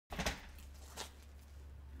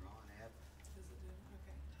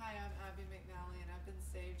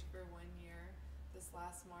this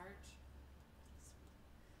last March.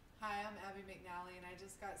 Hi, I'm Abby McNally, and I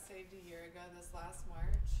just got saved a year ago this last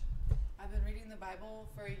March. I've been reading the Bible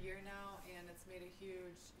for a year now, and it's made a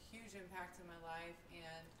huge impact in my life.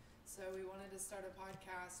 And so we wanted to start a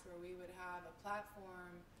podcast where we would have a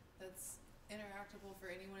platform that's interactable for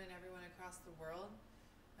anyone and everyone across the world.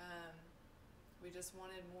 We just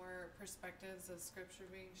wanted more perspectives of Scripture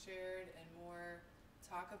being shared and more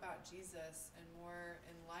talk about Jesus and more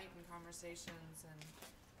enlightened conversations and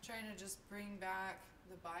trying to just bring back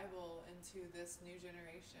the Bible into this new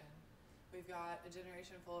generation. We've got a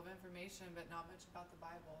generation full of information, but not much about the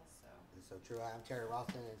Bible. So It's so true. I'm Terry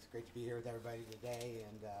Ralston. It's great to be here with everybody today,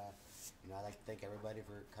 and I'd like to thank everybody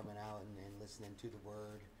for coming out and listening to the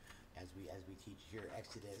Word as we teach here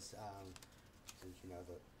Exodus. Since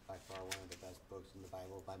by far one of the best books in the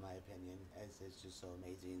Bible, by my opinion, as it's just so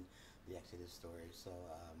amazing, the Exodus story. So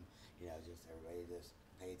just everybody just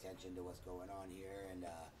pay attention to what's going on here, and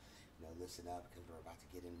listen up because we're about to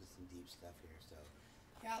get into some deep stuff here. So.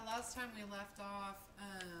 yeah, last time we left off,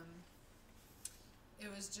 it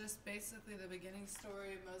was just basically the beginning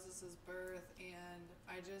story of Moses' birth, and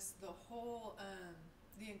the whole,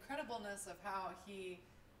 the incredibleness of how he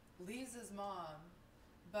leaves his mom,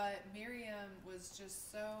 but Miriam was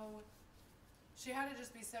just she had to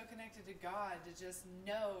just be so connected to God to just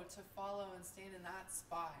know to follow and stand in that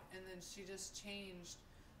spot, and then she just changed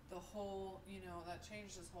the whole, that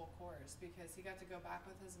changed his whole course because he got to go back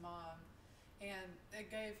with his mom. And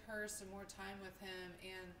it gave her some more time with him.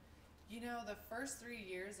 And, the first 3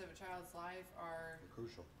 years of a child's life are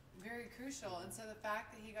Crucial. Very crucial. Mm-hmm. And so the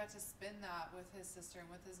fact that he got to spend that with his sister and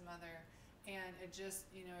with his mother, and it just,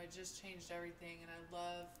 it just changed everything. And I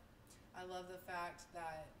love the fact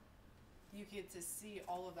that you get to see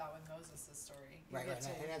all of that with Moses' story. Right, and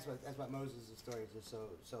that's what Moses' story is just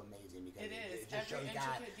so amazing because it just shows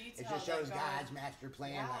God. It just shows God's master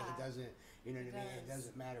plan. Yeah, like it doesn't, what I mean. It does.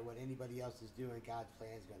 doesn't matter what anybody else is doing. God's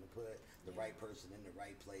plan is going to put the right person in the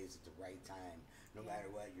right place at the right time, no matter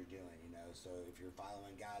what you're doing. So if you're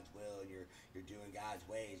following God's will and you're doing God's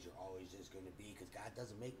ways, you're always just going to be, because God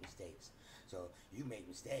doesn't make mistakes. So you make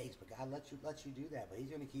mistakes, but God lets you do that. But He's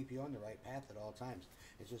going to keep you on the right path at all times.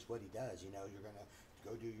 It's just what He does. You're going to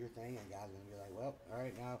go do your thing, and God's going to be like, well, all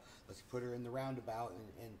right, now let's put her in the roundabout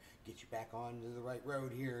and get you back onto the right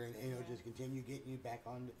road here, and just continue getting you back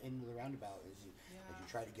on into the roundabout. As you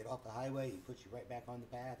try to get off the highway, He puts you right back on the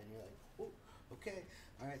path, and you're like, oh, okay,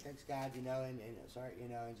 all right, thanks God, and sorry,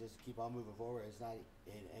 and just keep on moving forward. It's not,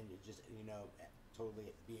 and you just,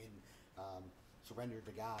 totally being surrendered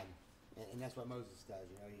to God, and that's what Moses does.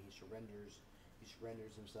 He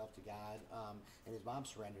surrenders himself to God, and his mom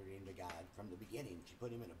surrendered him to God from the beginning. She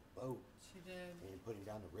put him in a boat. She did. And put him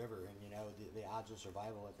down the river, and the odds of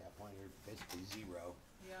survival at that point are basically zero.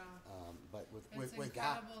 Yeah. But with it's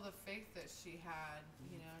God, incredible the faith that she had,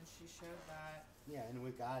 and she showed that. Yeah, and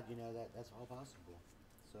with God, that's all possible.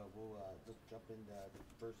 So we'll let's jump into the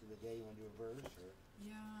verse of the day. You want to do a verse, or?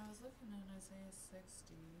 Yeah, I was looking at Isaiah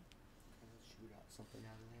 60. Let's shoot out something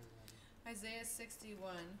out of there. Isaiah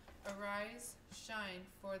 61, Arise, shine,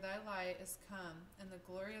 for thy light is come, and the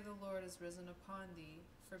glory of the Lord is risen upon thee.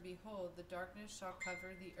 For behold, the darkness shall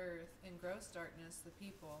cover the earth, and gross darkness the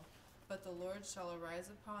people. But the Lord shall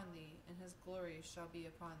arise upon thee, and his glory shall be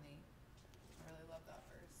upon thee. I really love that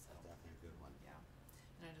verse. So. That's definitely a good one. Yeah,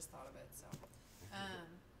 and I just thought of it. So,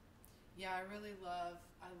 yeah,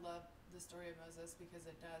 I love the story of Moses because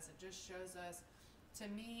it just shows us, to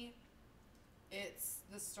me, it's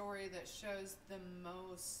the story that shows the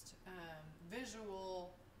most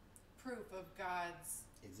visual proof of God's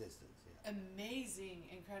existence. Yeah. Amazing,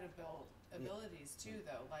 incredible abilities too.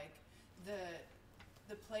 Though, like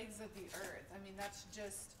the plagues of the earth. I mean, that's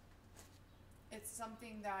just, it's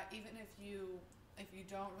something that even if you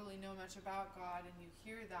don't really know much about God and you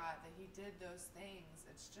hear that He did those things,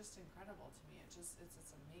 it's just incredible to me.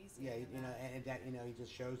 It's amazing. Yeah, and that He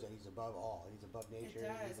just shows that He's above all. He's above nature. It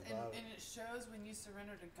does, He's above, and it shows when you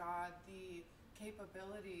surrender to God the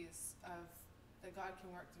capabilities of that God can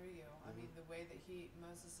work through you. I mean, the way that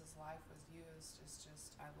Moses' life was used is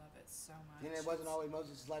just, I love it so much. And it wasn't always,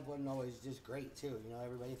 Moses' life wasn't always just great too.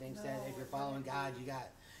 Everybody thinks that if you're following God,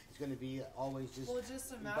 it's going to be always just, just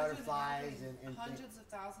imagine butterflies and hundreds of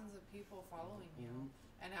thousands of people following you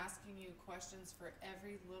and asking you questions for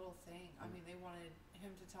every little thing. I mean, they wanted him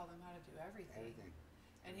to tell them how to do everything.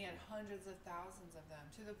 And he had hundreds of thousands of them,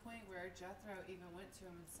 to the point where Jethro even went to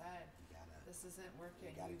him and said, this isn't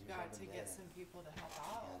working. You've got to get some people to help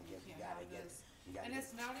out. You can't have this. And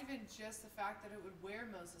it's not even just the fact that it would wear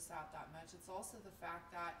Moses out that much. It's also the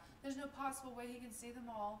fact that there's no possible way he can see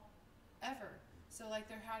them all, ever. So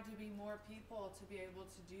like there had to be more people to be able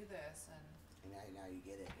to do this, and now you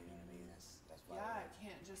get it. You know what I mean? That's why. yeah, it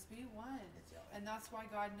can't just be one. And that's why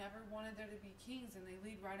God never wanted there to be kings, and they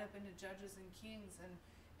lead right up into judges and kings,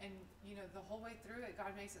 and you know the whole way through it,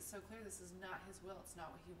 God makes it so clear this is not His will. It's not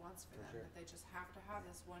what He wants for them. Sure. That they just have to have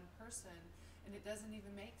this one person, and it doesn't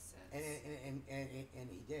even make sense. And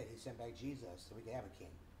He did. He sent back Jesus so we could have a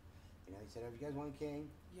king. You know, He said, "If you guys want a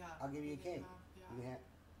king, yeah, I'll give you a king. Yeah. You can have,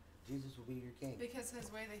 Jesus will be your king." Because His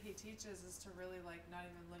way that He teaches is to really like not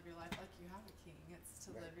even live your life like you have a king. It's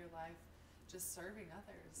to live your life just serving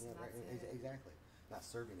others. Yeah, right. Exactly. Not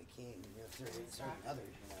serving a king, you know, serving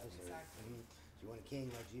others, you know. So, exactly. If you want a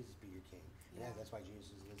king, let Jesus be your king. And that's why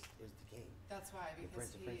Jesus is the king. That's why,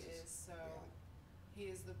 because He is so,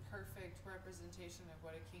 He is the perfect representation of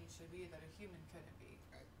what a king should be that a human couldn't be.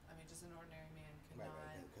 Right. I mean, just an ordinary man could not.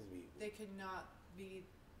 Right. They could not be.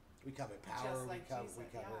 We covet power. Like we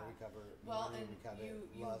cover well, money. and we covet you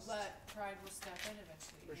lust. let pride will step in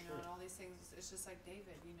eventually. For you know, and all these things. It's just like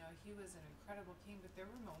David. You know, he was an incredible king, but there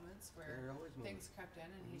were moments where things crept in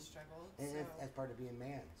and he struggled. And that's part of being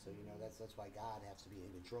man. So you know, that's why God has to be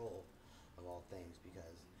in control of all things,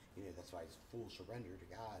 because you know that's why full surrender to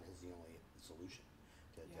God is the only solution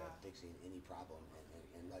to fixing any problem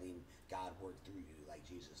and letting God work through you like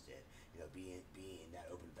Jesus did. You know, being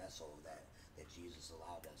that open vessel that Jesus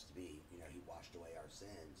allowed us to be. You know, He washed away our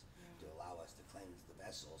sins to allow us to cleanse the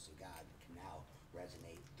vessel, so God can now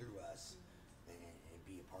resonate through us and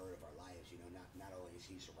be a part of our lives. You know, not only is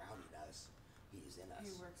He surrounding us, He is in us.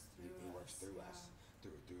 He works through He works through us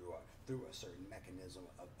through a certain mechanism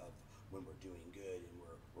of when we're doing good and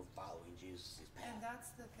we're following Jesus' path. And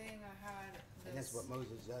that's the thing I had. And that's what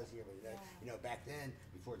Moses does here. But you know, back then,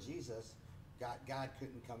 before Jesus, God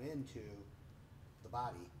couldn't come into the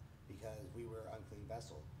body because we were an unclean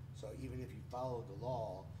vessel. So even if you followed the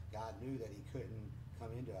law, God knew that He couldn't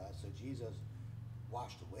come into us. So Jesus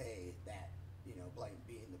washed away that, you know,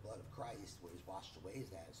 being the blood of Christ was washed away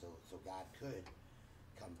that. So God could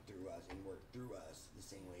come through us and work through us the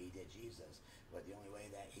same way He did Jesus. But the only way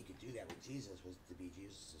that He could do that with Jesus was to be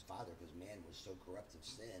Jesus' Father, because man was so corrupt of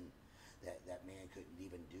sin that man couldn't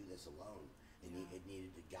even do this alone. And it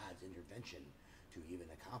needed God's intervention to even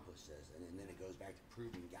accomplish this. And then it goes back to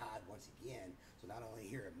proving God once again. So not only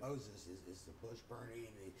here at Moses is the bush burning,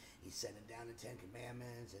 and he's sending down the 10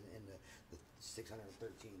 Commandments and the 613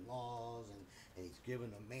 laws, and He's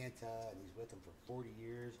given them manna, and He's with them for 40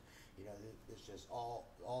 years. You know, it's just all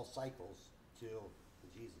cycles to the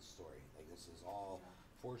Jesus story. Like, this is all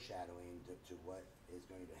foreshadowing to what is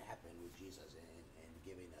going to happen with Jesus and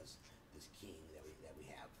giving us this king that we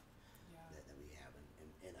have. That we have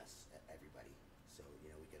in us, everybody. So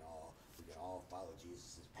you know, we can all follow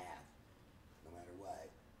Jesus' path, no matter what.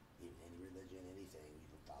 Any religion, anything, you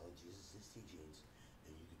can follow Jesus' teachings,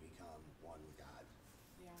 and you can become one with God.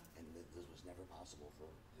 Yeah. And this was never possible for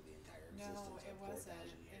the entire existence of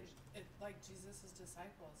 4,000 years. it like Jesus'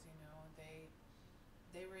 disciples, you know,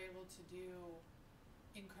 they were able to do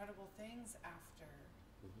incredible things after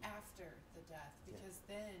the death, because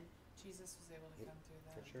then Jesus was able to come through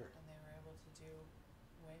them, and they were able to do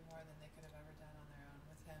way more than they could have ever done on their own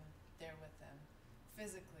with Him there with them.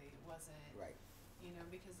 Physically, it wasn't you know,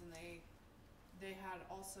 because then they had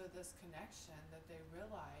also this connection that they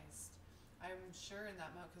realized. I'm sure in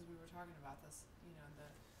that moment, because we were talking about this, you know,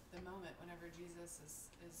 the moment whenever Jesus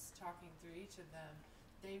is talking through each of them,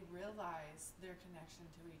 they realize their connection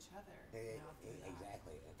to each other.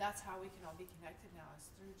 Exactly. That's how we can all be connected now,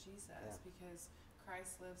 is through Jesus, because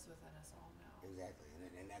Christ lives within us all now. Exactly,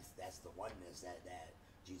 and that's the oneness that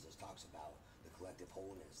Jesus talks about, the collective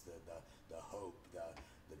wholeness, the hope,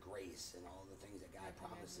 the grace, and all the things that God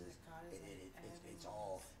promises.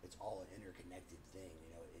 It's all an interconnected thing.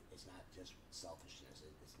 You know, it's not just selfishness.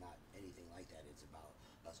 It's not anything like that. It's about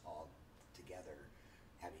us all together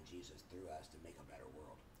having Jesus through us to make a better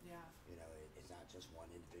world. Yeah. You know, it's not just one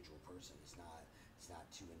individual person. It's not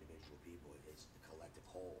two individual people. It's the collective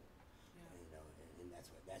whole. Yeah. You know, and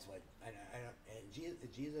that's what and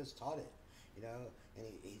Jesus taught it. You know,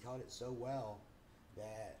 and he taught it so well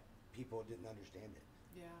that people didn't understand it.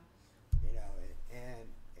 Yeah. You know, and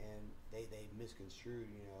they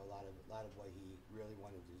misconstrued, you know, a lot of what he really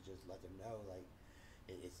wanted to just let them know, like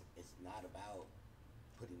it's not about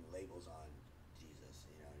putting labels on Jesus,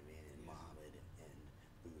 you know what I mean, and Muhammad and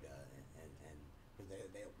Buddha and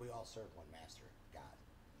we all serve one master, God.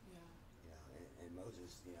 Yeah. You know, and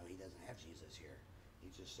Moses, you know, he doesn't have Jesus here.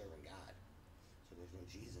 He's just serving God. So there's no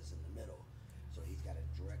Jesus in the middle. So he's got a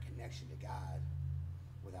direct connection to God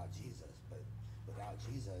without Jesus. But without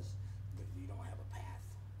Jesus, you don't have a path.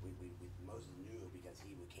 Moses knew, because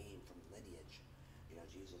he came from lineage, You know,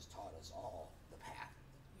 Jesus taught us all the path.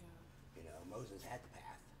 Yeah. You know, Moses had the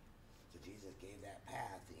path. So Jesus gave that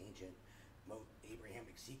path, the ancient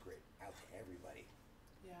Abrahamic secret, out to everybody.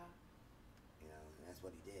 Yeah. You know, and that's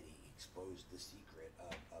what he did. He exposed the secret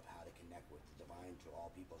of how to connect with the divine to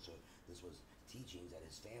all people. So this was teachings that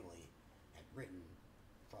his family had written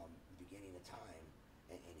from the beginning of time,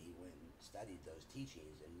 and he went and studied those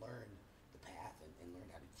teachings and learned the path and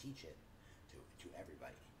learned how to teach it to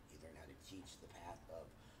everybody. He learned how to teach the path of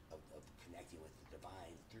connecting with the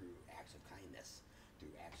divine through acts of kindness,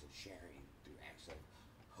 through acts of sharing, through acts of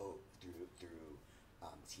hope, through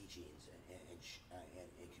teachings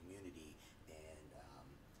and community and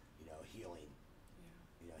you know, healing.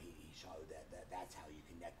 Yeah. You know, he showed that's how you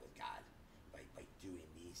connect with God, by doing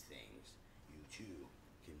these things. You too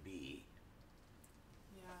can be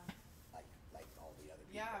Yeah. like all the other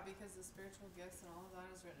people. Yeah, because the spiritual gifts and all of that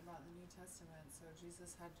is written about in the New Testament. So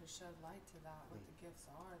Jesus had to shed light to that, what the gifts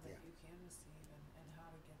are that Yeah. you can receive, and how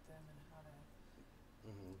to get them, and how to.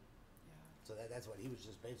 Mm-hmm. Yeah. So that's what he was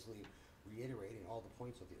just basically reiterating all the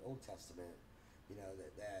points of the Old Testament. You know,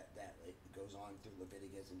 that it goes on through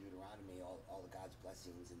Leviticus and Deuteronomy, all the God's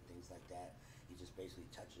blessings and things like that. He just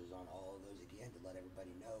basically touches on all of those again to let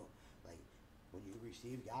everybody know, like, when you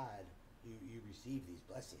receive God, you receive these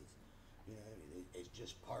blessings. You know, it's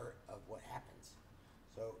just part of what happens.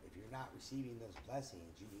 So if you're not receiving those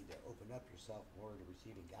blessings, you need to open up yourself more to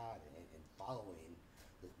receiving God and following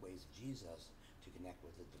the ways of Jesus to connect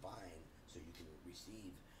with the divine, so you can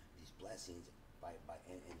receive these blessings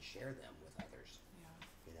and share them with others. Yeah.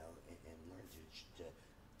 You know, and learn to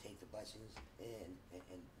take the blessings and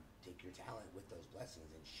take your talent with those blessings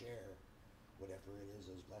and share whatever it is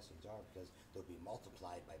those blessings are, because they'll be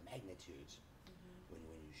multiplied by magnitudes when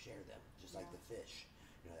you share them, just like Yeah. the fish.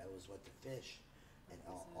 You know, that was what the fish and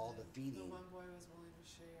all the Represented. feeding The one boy was willing to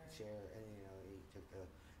share. and you know, he took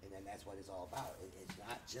and then that's what it's all about. It's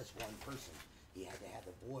not just one person. He had to have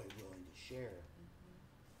the boy willing to share,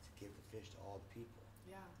 to give the fish to all the people.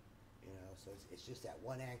 Yeah. You know, so it's just that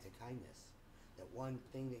one act of kindness, that one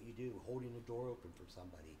thing that you do, holding the door open for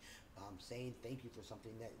somebody, saying thank you for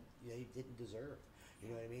something that you didn't deserve. You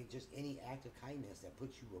know what I mean? Just any act of kindness that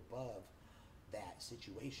puts you above that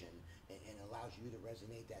situation and allows you to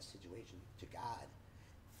resonate that situation to God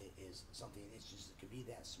is something. It's just, it could be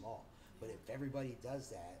that small. But if everybody does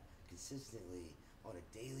that consistently on a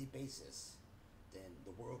daily basis, then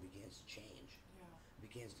the world begins to change. Yeah. It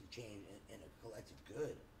begins to change in a collective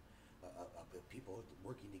good of people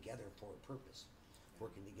working together for a purpose,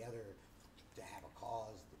 working together to have a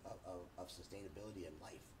cause of sustainability in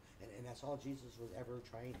life. And that's all Jesus was ever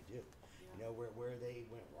trying to do. Yeah. You know, where they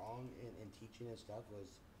went wrong in teaching and stuff was,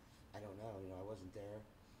 I don't know, I wasn't there,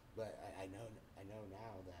 but I know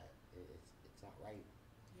now that it's not right.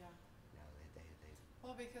 Yeah. You know, they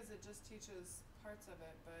Well, because it just teaches parts of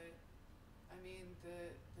it, but I mean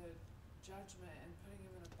the judgment and putting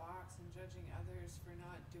him in a box and judging others for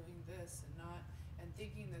not doing this and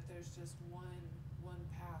thinking that there's just one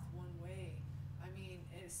path, one way. I mean,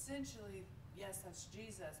 essentially, yes, that's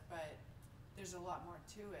Jesus, but there's a lot more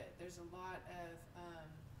to it. There's a lot of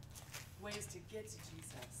ways to get to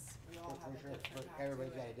Jesus. We all have a different but path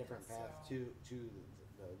everybody's to got it, a different and path so, to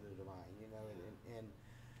the divine, you know, Yeah. and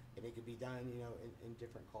it could be done, in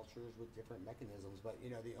different cultures with different mechanisms, but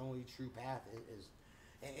the only true path is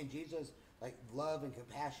and Jesus, like love and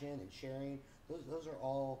compassion and sharing, those are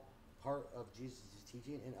all part of Jesus'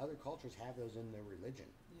 teaching, and other cultures have those in their religion.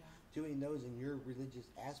 yeah, Doing those in your religious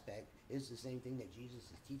aspect is the same thing that Jesus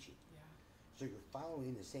is teaching. yeah, So you're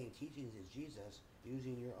following the same teachings as Jesus,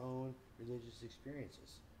 using your own religious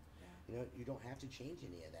experiences. yeah, You don't have to change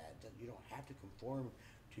any of that. You don't have to conform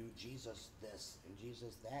to Jesus this and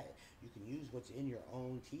Jesus that. You can use what's in your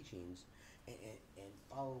own teachings and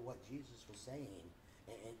follow what Jesus was saying,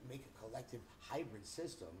 and make a collective hybrid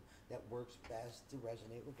system that works best to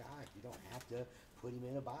resonate with God. You don't have to put him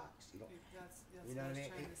in a box. You don't. that's You know what what I I was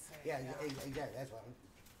mean? trying to say. Yeah, exactly. That's what I'm.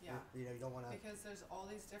 Yeah. You don't want to. Because there's all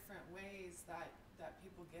these different ways that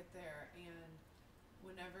people get there, and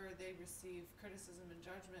whenever they receive criticism and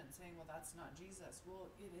judgment saying, well, that's not Jesus, well,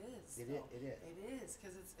 it is. It is. It is,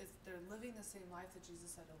 because it's they're living the same life that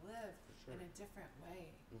Jesus had to live For sure. in a different way.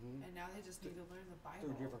 Mhm. And now they just need to learn the Bible.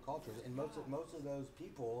 Through different cultures, and most Yeah. of those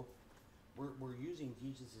people were using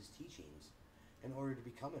Jesus' teachings in order to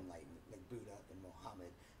become enlightened, like Buddha and Muhammad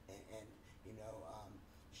and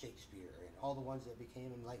Shakespeare and all the ones that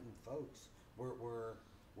became enlightened folks were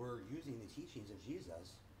using the teachings of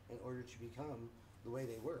Jesus in order to become the way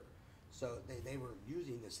they were. So they were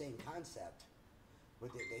using the same concept,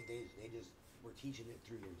 but they just were teaching it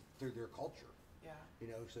through their culture. Yeah. You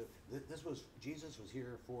know, so this was Jesus was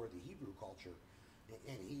here for the Hebrew culture,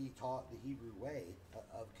 and he taught the Hebrew way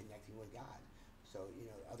of connecting with God. So you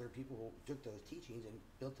know, other people took those teachings and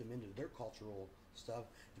built them into their cultural stuff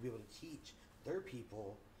to be able to teach their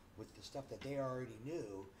people with the stuff that they already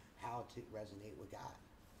knew how to resonate with God.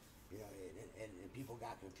 You know, and people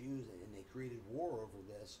got confused and they created war over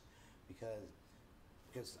this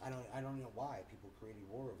because I don't know why people created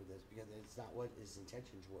war over this, because it's not what his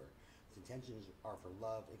intentions were. His intentions are for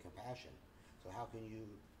love and compassion. So how can you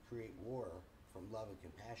create war from love and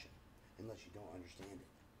compassion unless you don't understand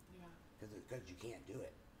it? Yeah. Because you can't do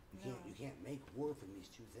it. No. You can't make war from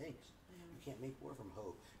these two things. Yeah. You can't make war from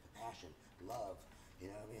hope, compassion, love.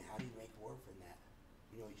 You know what I mean? How do you make war from that?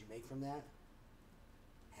 You know what you make from that?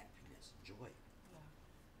 Happiness, joy. Yeah.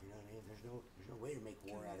 You know what I mean? There's no way to make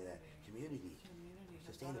war out of that. Community.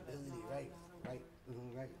 Sustainability, right? Right.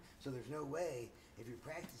 Yeah. So there's no way, if you're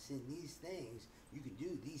practicing these things, you can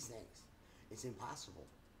do these things. It's impossible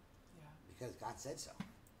Yeah. because God said so.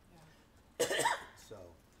 Yeah. So,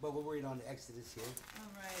 but we'll read on to Exodus here.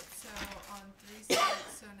 All right. So on 3:6.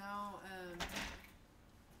 So now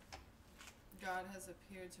God has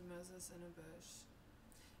appeared to Moses in a bush,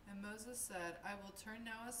 and Moses said, "I will turn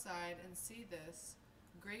now aside and see this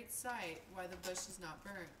great sight, why the bush is not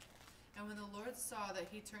burnt." And when the Lord saw that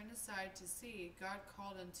he turned aside to see, God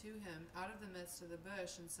called unto him out of the midst of the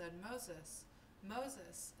bush and said, "Moses,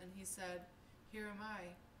 Moses." And he said, "Here am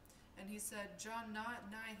I." And he said, "Draw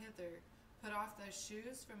not nigh hither, put off thy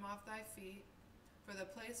shoes from off thy feet, for the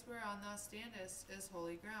place whereon thou standest is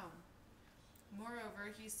holy ground."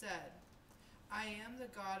 Moreover he said, "I am the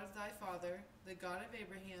God of thy father, the God of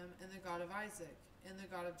Abraham, and the God of Isaac, and the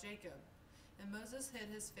God of Jacob." And Moses hid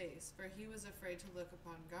his face, for he was afraid to look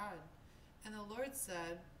upon God. And the Lord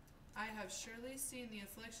said, "I have surely seen the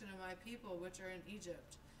affliction of my people which are in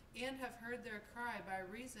Egypt, and have heard their cry by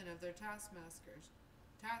reason of their taskmasters.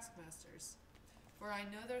 For I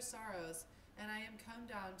know their sorrows, and I am come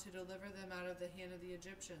down to deliver them out of the hand of the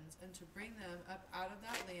Egyptians, and to bring them up out of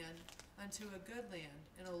that land unto a good land,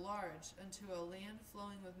 and a large, unto a land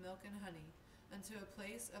flowing with milk and honey, unto a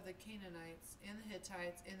place of the Canaanites, and the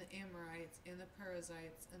Hittites, and the Amorites, and the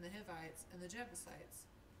Perizzites, and the Hivites, and the Jebusites.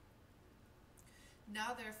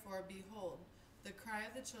 Now therefore, behold, the cry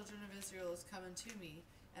of the children of Israel is come unto me,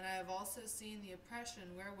 and I have also seen the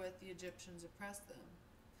oppression wherewith the Egyptians oppress them.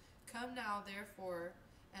 Come now therefore,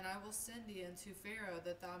 and I will send thee unto Pharaoh,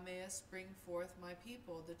 that thou mayest bring forth my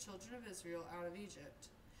people, the children of Israel, out of Egypt.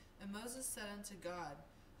 And Moses said unto God,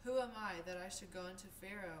 Who am I that I should go unto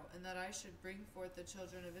Pharaoh, and that I should bring forth the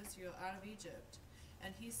children of Israel out of Egypt?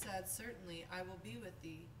 And he said, Certainly I will be with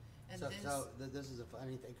thee. And this is a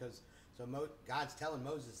funny thing, because God's telling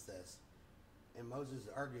Moses this, and Moses is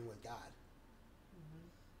arguing with God. Mm-hmm.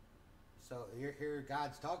 So here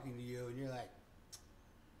God's talking to you, and you're like,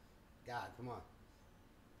 God, come on.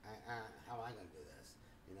 How am I going to do this?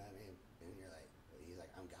 You know what I mean? And he's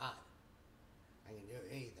like, I'm God. I can do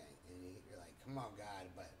anything. And you're like, come on, God,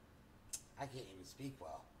 but I can't even speak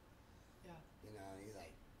well. Yeah. You know, and he's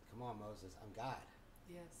like, come on, Moses, I'm God.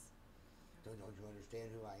 Yes. Don't you understand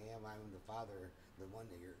who I am? I'm the Father, the one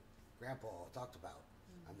that your grandpa talked about.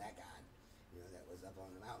 Mm-hmm. I'm that God, that was up on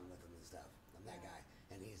the mountain with him and stuff. I'm that guy.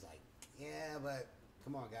 And he's like, yeah, but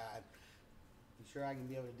come on, God. You sure I can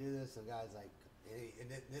be able to do this? And God's like, and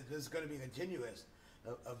this is going to be continuous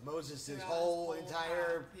of Moses' whole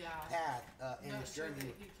entire path in his journey. Not sure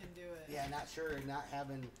that he can do it. Yeah, not sure, not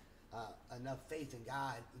having enough faith in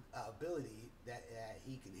God, ability that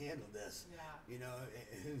he can handle this. Yeah.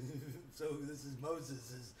 So this is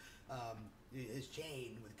Moses' his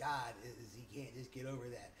chain with God is he can't just get over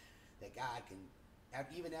that God can,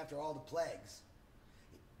 even after all the plagues,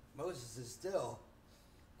 Moses is still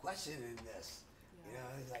questioning this. Yeah.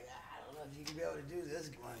 He's like, I don't know if you can be able to do this,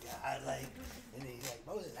 come on, God. And he's like,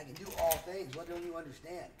 Moses, I can do all things. What don't you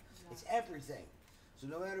understand? Yeah. It's everything. So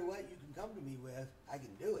no matter what you can come to me with, I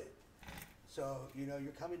can do it. So, you're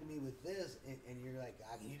coming to me with this, and you're like,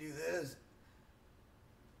 God, can you do this?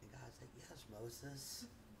 And God's like, yes, Moses,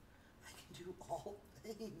 I can do all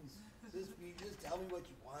things. You just tell me what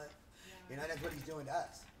you want. Yeah. That's what he's doing to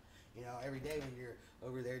us. Every day when you're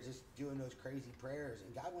over there just doing those crazy prayers,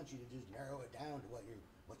 and God wants you to just narrow it down to what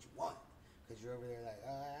you want, because you're over there like,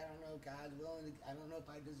 oh, I don't know, God's willing to, I don't know if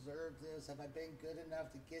I deserve this, have I been good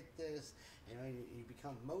enough to get this? You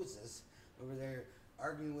become Moses over there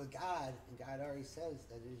arguing with God, and God already says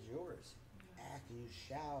that it is yours. Yeah. Ask and you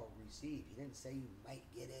shall receive. He didn't say you might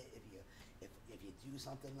get it if you do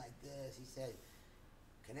something like this. He said,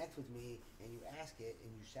 connect with me and you ask it and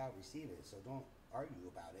you shall receive it. So don't argue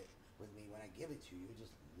about it with me when I give it to you.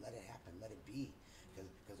 Just let it happen. Let it be.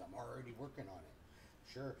 Because I'm already working on it.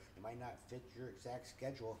 Sure, it might not fit your exact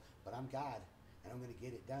schedule, but I'm God, and I'm going to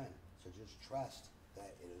get it done. So just trust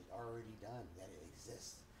that it is already done, that it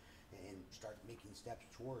exists, and start making steps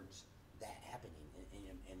towards that happening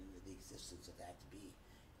and the existence of that to be.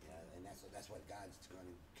 And that's what God's going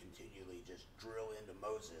to continually just drill into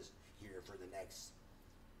Moses here for the next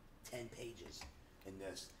 10 pages in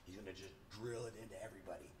this. He's going to just drill it into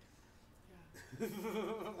everybody. Yeah.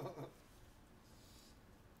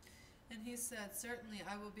 And he said, Certainly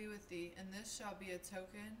I will be with thee, and this shall be a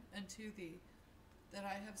token unto thee that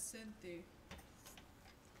I have sent thee.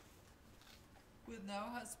 When thou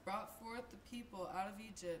hast brought forth the people out of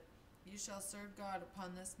Egypt, you shall serve God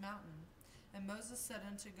upon this mountain. And Moses said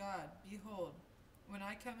unto God, Behold, when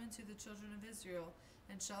I come into the children of Israel,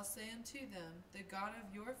 and shall say unto them, The God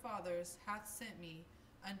of your fathers hath sent me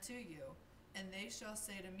unto you, and they shall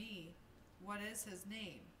say to me, What is his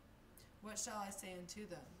name? What shall I say unto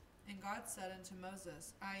them? And God said unto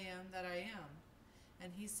Moses, I am that I am.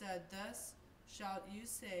 And he said, Thus shalt you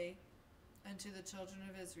say unto the children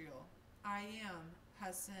of Israel, I am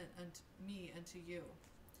has sent me unto you.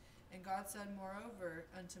 And God said moreover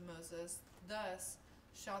unto Moses, Thus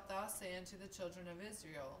shalt thou say unto the children of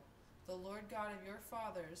Israel, The Lord God of your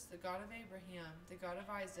fathers, the God of Abraham, the God of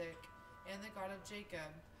Isaac, and the God of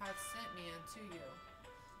Jacob, hath sent me unto you.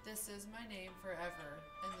 This is my name forever,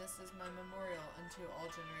 and this is my memorial unto all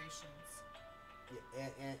generations. Yeah,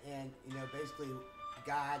 and basically,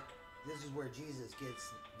 God. This is where Jesus gets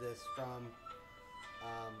this from.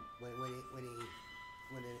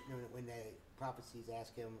 When the prophecies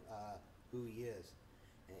ask him who he is,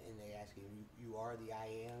 and they ask him, "You are the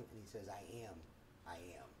I am," and he says, "I am, I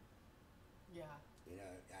am." Yeah.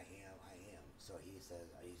 I am. So he says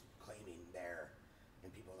he's claiming there, and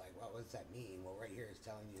people are like, "Well, what does that mean?" Well, right here it's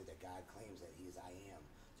telling you that God claims that He is I am.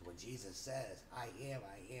 So when Jesus says, "I am,"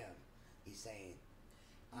 He's saying,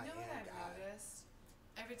 "I am what I've God." noticed?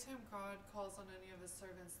 Every time God calls on any of His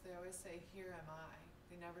servants, they always say, "Here am I."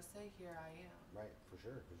 They never say, "Here I am." Right, for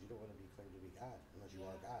sure, because you don't want to be claimed to be God unless you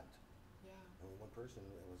are God. Yeah. Only one person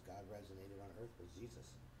that was God resonated on earth was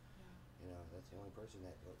Jesus. Yeah. That's the only person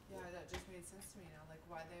that. Yeah, that just made sense to me now. Like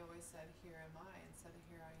why they always said, "Here am I," instead of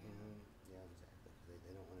 "Here I am." Mm-hmm. Yeah, exactly.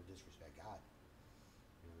 They don't want to disrespect God.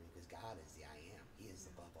 Because God is the I am. He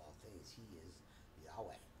is above all things. He is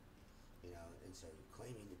Yahweh. And so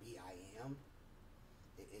claiming to be I am,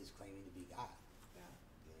 it is claiming to be God. Yeah.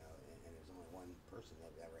 And there's only one person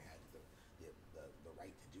that ever had the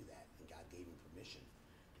right to do that, and God gave him permission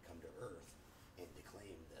to come to earth and to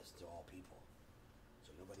claim this to all people.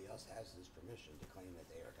 So nobody else has this permission to claim that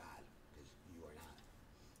they are God, because you are not.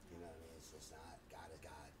 It's just not. God is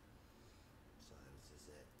God. So that's just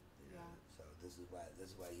it. Yeah. So this is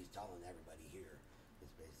why he's telling everybody here.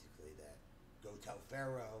 It's basically that go tell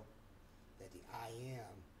Pharaoh that the I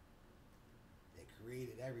am that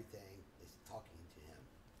created everything is talking to him.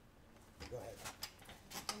 Go ahead.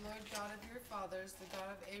 The Lord God of your fathers, the God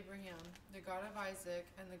of Abraham, the God of Isaac,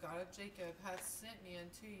 and the God of Jacob, hath sent me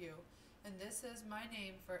unto you. And this is my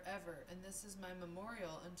name forever, and this is my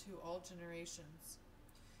memorial unto all generations.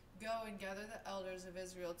 Go and gather the elders of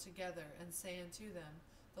Israel together, and say unto them,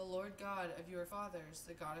 The Lord God of your fathers,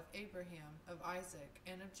 the God of Abraham, of Isaac,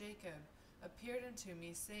 and of Jacob, appeared unto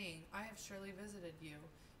me, saying, I have surely visited you,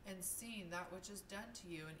 and seen that which is done to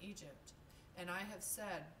you in Egypt. And I have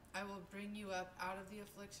said, I will bring you up out of the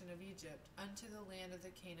affliction of Egypt unto the land of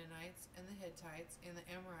the Canaanites, and the Hittites, and the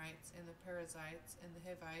Amorites, and the Perizzites, and the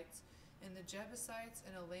Hivites, and the Jebusites,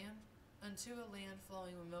 and unto a land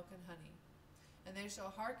flowing with milk and honey. And they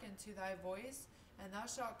shall hearken to thy voice, and thou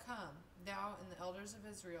shalt come, thou and the elders of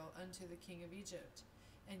Israel, unto the king of Egypt.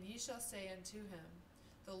 And ye shall say unto him,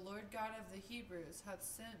 The Lord God of the Hebrews hath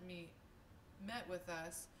met with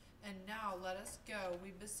us, and now let us go,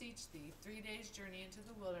 we beseech thee, 3 days' journey into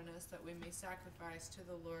the wilderness, that we may sacrifice to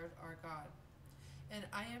the Lord our God. And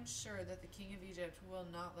I am sure that the king of Egypt will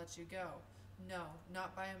not let you go, no,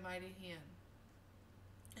 not by a mighty hand.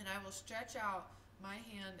 And I will stretch out my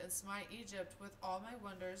hand and smite Egypt with all my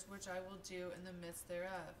wonders which I will do in the midst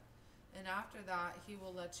thereof. And after that he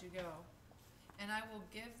will let you go. And I will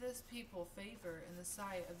give this people favor in the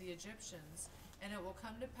sight of the Egyptians, and it will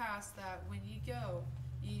come to pass that when ye go,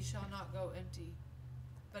 ye shall not go empty.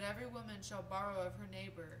 But every woman shall borrow of her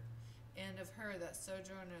neighbor, and of her that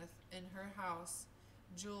sojourneth in her house,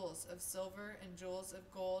 jewels of silver and jewels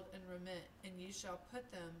of gold and raiment, and ye shall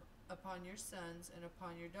put them upon your sons and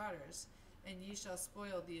upon your daughters, and ye shall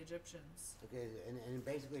spoil the Egyptians. Okay, and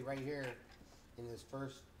basically right here in this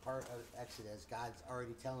first part of Exodus, God's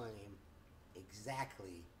already telling him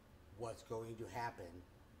exactly what's going to happen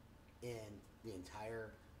in the entire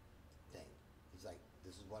thing. He's like,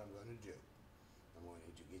 this is what I'm going to do. I'm going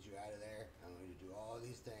to get you out of there. I'm going to do all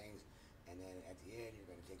these things. And then at the end, you're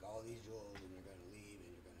going to take all these jewels and you're going to leave and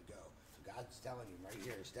you're going to go. So God's telling you right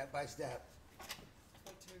here, step by step,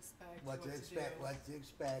 What to expect. what to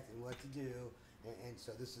expect, and what to do. And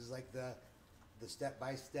so this is like the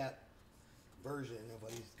step-by-step version of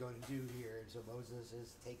what he's going to do here. And so Moses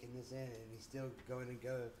is taking this in, and he's still going to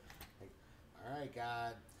go like, all right,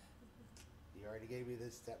 God, you already gave me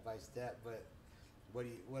this step-by-step, but what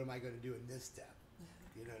am I going to do in this step?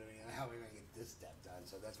 You know what I mean? How am I going to get this step done?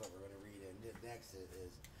 So that's what we're going to read. And next is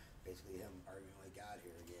basically him arguing with God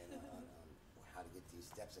here again on how to get these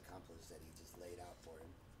steps accomplished that he just laid out for him.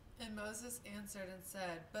 And Moses answered and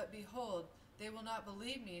said, But behold, they will not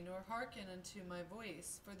believe me, nor hearken unto my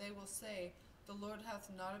voice, for they will say, The Lord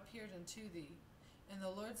hath not appeared unto thee. And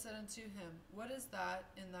the Lord said unto him, What is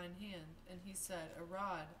that in thine hand? And he said, A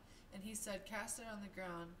rod. And he said, Cast it on the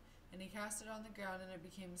ground. And he cast it on the ground, and it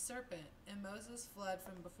became a serpent. And Moses fled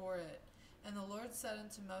from before it. And the Lord said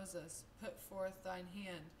unto Moses, Put forth thine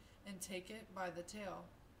hand, and take it by the tail.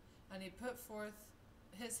 And he put forth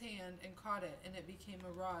his hand, and caught it, and it became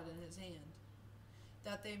a rod in his hand.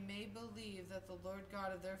 That they may believe that the Lord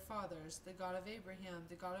God of their fathers, the God of Abraham,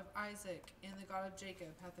 the God of Isaac, and the God of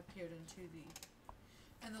Jacob, hath appeared unto thee.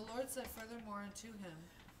 And the Lord said furthermore unto him,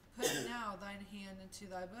 Put now thine hand into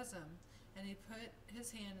thy bosom. And he put his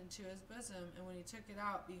hand into his bosom, and when he took it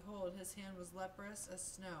out, behold, his hand was leprous as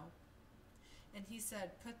snow. And he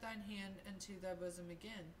said, Put thine hand into thy bosom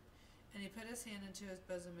again. And he put his hand into his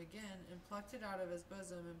bosom again, and plucked it out of his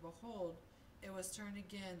bosom, and behold, it was turned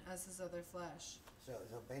again as his other flesh. So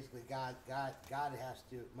basically, God has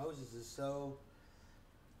to. Moses is so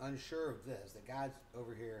unsure of this that God's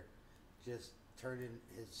over here just turning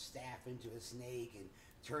his staff into a snake and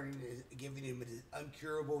giving him an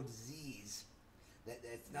uncurable disease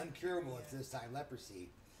that's uncurable at this time, leprosy,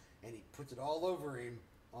 and he puts it all over him,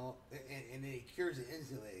 and then he cures it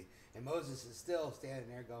instantly. And Moses is still standing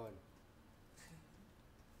there going,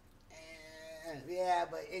 yeah,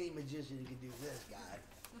 but any magician can do this, God.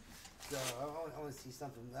 So I want to see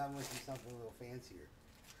something. I want to see something a little fancier.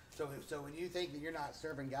 So when you think that you're not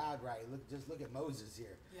serving God right, just look at Moses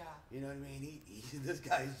here. Yeah. You know what I mean? This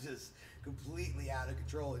guy's just completely out of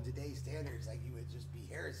control. In today's standards, like, you would just be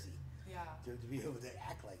heresy. Yeah. To be able to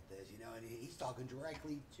act like this, you know, and he's talking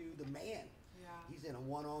directly to the man. Yeah. He's in a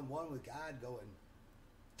one-on-one with God, going,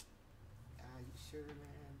 you sure,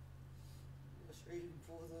 man? You sure you can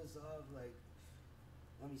pull this off? Like,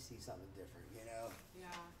 let me see something different, you know?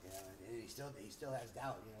 Yeah. You know, and he still has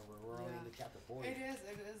doubt. You know, we're only into chapter 40. It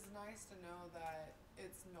is nice to know that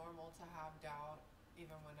it's normal to have doubt,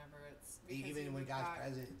 even whenever it's even when God's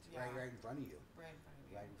present, right in front of you. Right in front of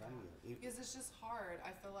you. Right in front of you. Because it's just hard.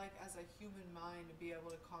 I feel like as a human mind to be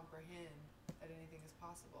able to comprehend that anything is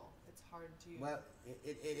possible. It's hard to. Well,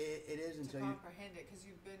 it is until you comprehend it, because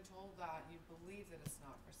you've been told that, you believe that it's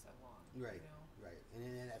not for so long. Right. You know? Right, and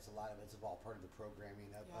then that's a lot of it's all part of the programming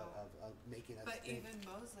of making us. But think. even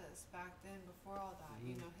Moses back then, before all that,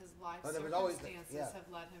 you know, his life there was always circumstances have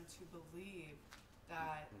led him to believe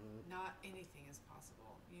that not anything is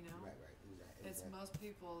possible. You know, right, exactly. It's most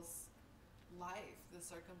people's life, the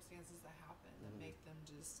circumstances that happen that make them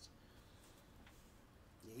just.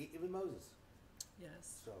 Yeah, even Moses.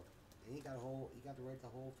 Yes. So, and he got to write the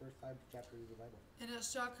whole first 5 chapters of the Bible. And it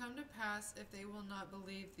shall come to pass, if they will not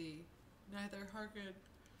believe thee, neither hearken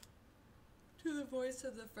to the voice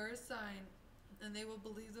of the first sign, and they will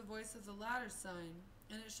believe the voice of the latter sign.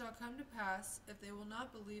 And it shall come to pass, if they will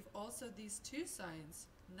not believe also these 2 signs,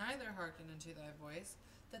 neither hearken unto thy voice,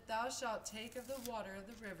 that thou shalt take of the water of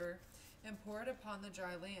the river, and pour it upon the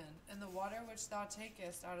dry land. And the water which thou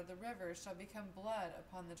takest out of the river shall become blood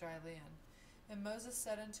upon the dry land. And Moses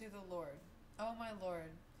said unto the Lord, O my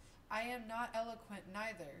Lord, I am not eloquent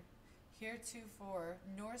neither heretofore,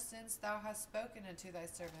 nor since thou hast spoken unto thy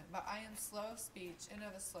servant, but I am slow of speech and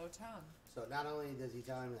of a slow tongue. So not only does he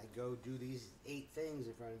tell him, like, go do these 8 things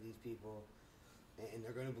in front of these people, and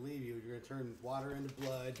they're going to believe you. You're going to turn water into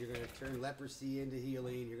blood. You're going to turn leprosy into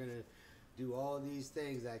healing. You're going to do all these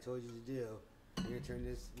things that I told you to do. You're going to turn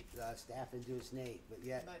this staff into a snake. But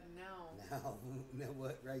now,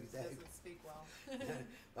 what? Right, exactly. Doesn't speak well.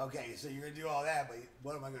 Okay, so you're going to do all that, but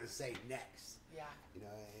what am I going to say next? Yeah. You know,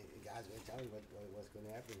 and God's going to tell you what's going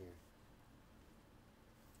to happen here.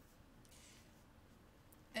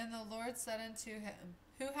 And the Lord said unto him,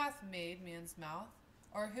 Who hath made man's mouth?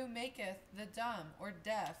 Or who maketh the dumb, or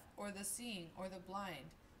deaf, or the seeing, or the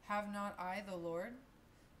blind? Have not I the Lord?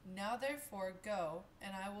 Now therefore go,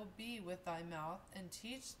 and I will be with thy mouth, and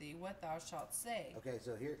teach thee what thou shalt say. Okay,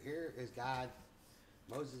 so here is God.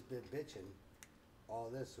 Moses been bitching all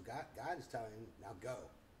this, so God is telling him now go.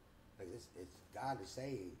 Like it's God is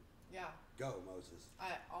saying, Yeah. go, Moses.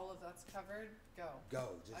 All of that's covered. Go. Go.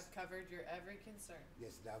 Just I've covered your every concern.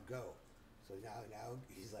 yes, now go. So now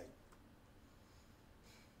he's like,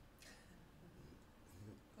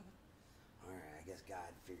 all right, I guess God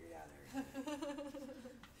figured out everything.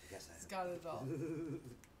 I guess He's got it all.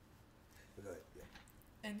 Go ahead. Yeah.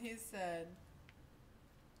 And he said,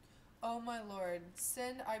 O my Lord,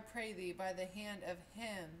 send, I pray thee, by the hand of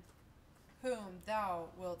him whom thou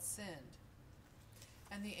wilt send.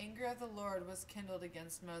 And the anger of the Lord was kindled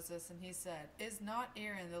against Moses, and he said, Is not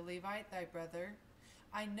Aaron the Levite thy brother?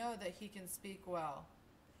 I know that he can speak well.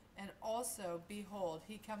 And also, behold,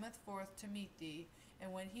 he cometh forth to meet thee,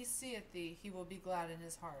 and when he seeth thee, he will be glad in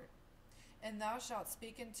his heart. And thou shalt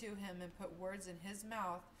speak unto him, and put words in his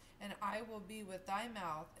mouth, and I will be with thy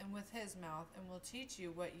mouth and with his mouth, and will teach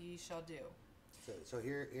you what ye shall do. So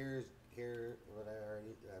here's what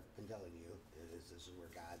I've been telling you is this is where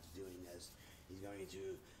God's doing this. He's going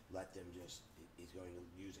to let them he's going to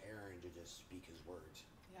use Aaron to just speak his words.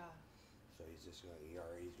 Yeah. So he's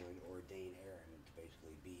going to ordain Aaron to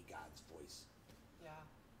basically be God's voice. Yeah.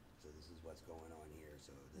 So this is what's going on here.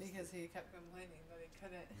 So Because he kept complaining that he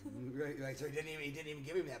couldn't. right. So he didn't even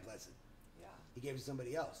give him that blessing. Yeah. He gave it to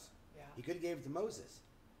somebody else. Yeah. He could have gave it to Moses.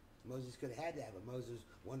 Moses could have had that, but Moses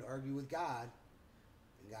wanted to argue with God,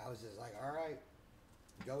 and God was just like, "All right,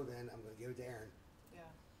 go then. I'm going to give it to Aaron." Yeah.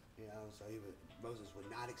 You know, so Moses would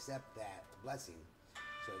not accept that blessing.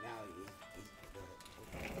 So now he's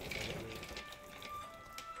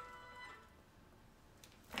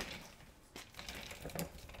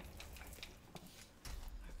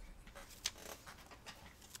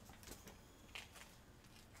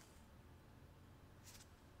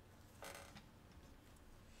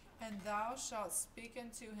And thou shalt speak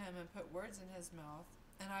unto him, and put words in his mouth,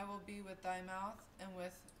 and I will be with thy mouth and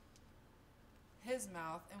with his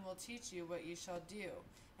mouth, and will teach you what ye shall do.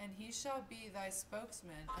 And he shall be thy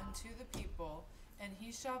spokesman unto the people, and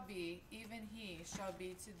he shall be, even he shall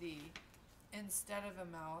be to thee, instead of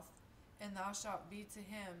a mouth, and thou shalt be to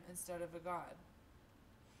him instead of a God.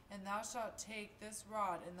 And thou shalt take this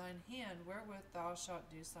rod in thine hand, wherewith thou shalt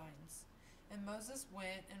do signs. And Moses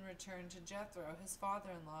went and returned to Jethro his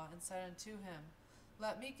father-in-law, and said unto him,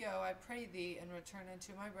 Let me go, I pray thee, and return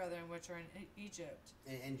unto my brethren which are in Egypt.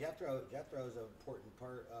 and Jethro is an important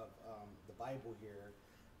part of the Bible here,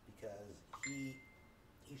 because he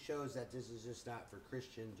shows that this is just not for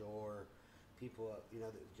Christians or people. You know,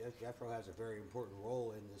 that Jethro has a very important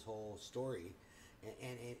role in this whole story,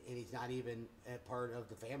 and he's not even a part of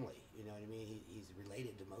the family. You know what I mean? He's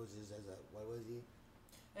related to Moses as what was he?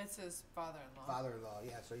 It's his father-in-law. Father-in-law,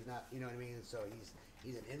 yeah. So he's not, you know what I mean. So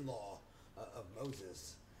he's an in-law of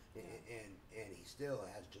Moses, and he still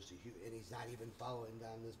has just a huge, and he's not even following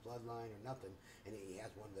down this bloodline or nothing. And he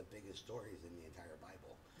has one of the biggest stories in the entire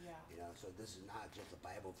Bible. Yeah. You know, so this is not just a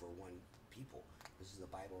Bible for one people. This is a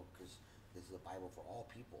Bible because this is a Bible for all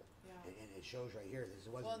people. Yeah. And it shows right here. This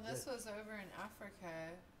wasn't. Well, and this was over in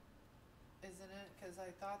Africa, isn't it? Because I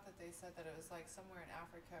thought that they said that it was like somewhere in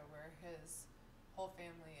Africa where his whole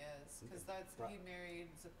family is, because he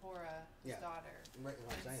married Zipporah, his daughter. Right,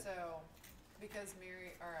 what I'm saying. So, because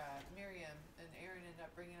Miriam and Aaron ended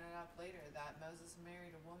up bringing it up later that Moses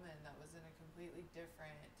married a woman that was in a completely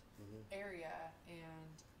different area,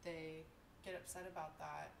 and they get upset about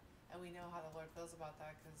that, and we know how the Lord feels about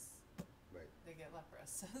that because they get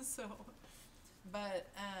leprous. So,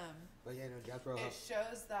 but yeah, no, Jethro. It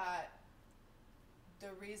shows that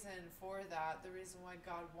the reason for that, the reason why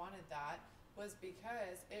God wanted that, was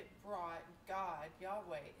because it brought God,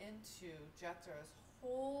 Yahweh, into Jethro's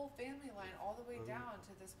whole family line all the way down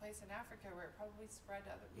to this place in Africa where it probably spread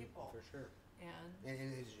to other people. For sure.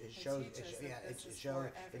 And it shows,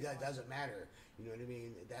 it doesn't matter. You know what I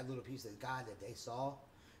mean? That little piece of God that they saw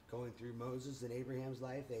going through Moses and Abraham's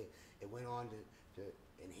life, it went on to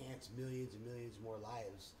enhance millions and millions more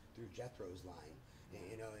lives through Jethro's line. And,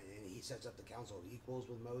 you know, and he sets up the council of equals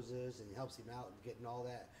with Moses and helps him out in getting all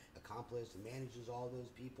that accomplished and manages all those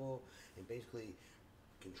people and basically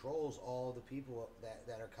controls all the people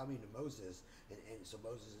that are coming to Moses. And so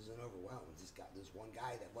Moses isn't overwhelmed. This one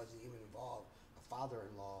guy that wasn't even involved, a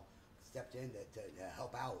father-in-law, stepped in to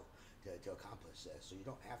help out to accomplish this. So you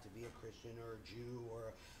don't have to be a Christian or a Jew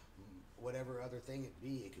or whatever other thing it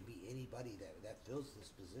be. It can be anybody that fills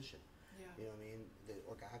this position. Yeah. You know what I mean?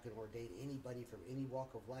 Or God can ordain anybody from any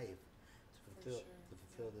walk of life to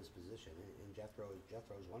fulfill this position. And Jethro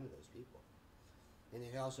is one of those people. And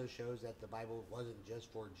it also shows that the Bible wasn't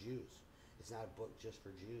just for Jews. It's not a book just for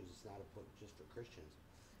Jews. It's not a book just for Christians.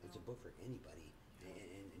 It's a book for anybody.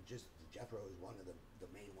 And just Jethro is one of the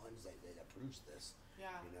main ones that proves this. Yeah,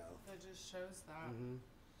 you know, that just shows that. Mm-hmm.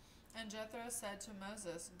 And Jethro said to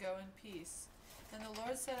Moses, Go in peace. And the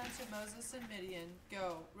Lord said unto Moses and Midian,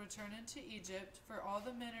 Go, return into Egypt, for all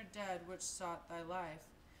the men are dead which sought thy life.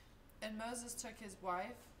 And Moses took his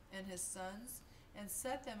wife and his sons, and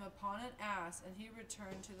set them upon an ass, and he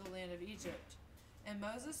returned to the land of Egypt. And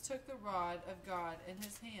Moses took the rod of God in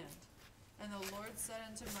his hand. And the Lord said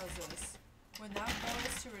unto Moses, When thou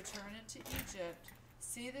goest to return into Egypt,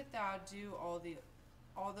 see that thou do all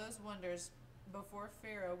those wonders before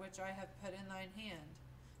Pharaoh which I have put in thine hand.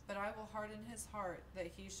 But I will harden his heart,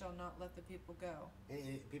 that he shall not let the people go.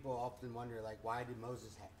 And people often wonder, like, why did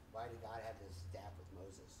God have this staff with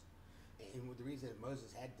Moses? And the reason that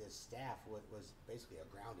Moses had this staff was basically a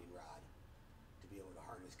grounding rod to be able to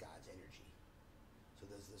harness God's energy. So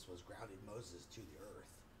this was grounding Moses to the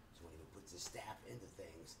earth. So when he would put the staff into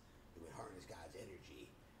things, it would harness God's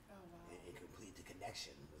energy and complete the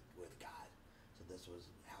connection with God. So this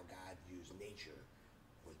was how God used nature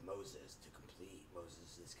with Moses to complete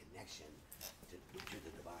Moses' connection to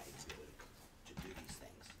the divine, to be able to do these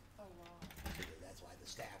things. Oh, wow. So that's why the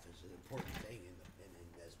staff is an important thing in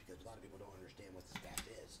this, because a lot of people don't understand what the staff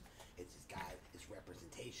is. It's God, it's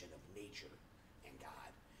representation of nature and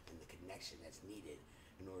God and the connection that's needed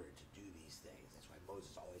in order to do these things. That's why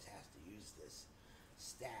Moses always has to use this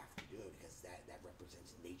staff to do it, because that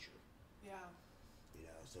represents nature. Yeah. You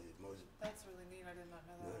know, so Moses. That's really neat. I did not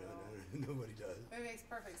know that at all. No, nobody does. It makes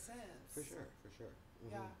perfect sense. For sure.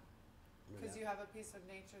 Mm-hmm. Yeah. Because you have a piece of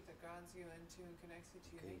nature that grounds you into and connects you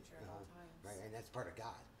to your nature at all times. Right, and that's part of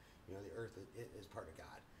God. You know, the earth is part of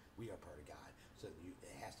God. We are part of God. So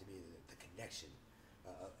it has to be the connection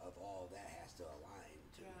of all that has to align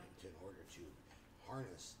in order to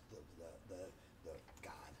harness the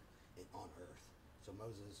God on earth. So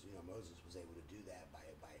Moses was able to do that by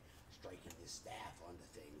striking his staff onto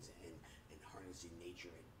things and harnessing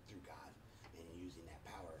nature through God and using that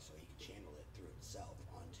power so he could channel it through himself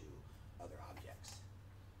onto other objects.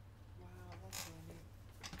 Wow, that's really neat.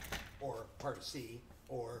 Or part a sea,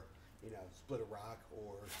 or split a rock,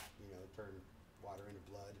 or turn water into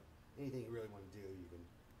blood. Anything you really want to do, you can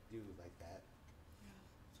do like that. Yeah.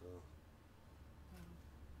 So.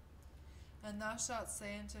 And thou shalt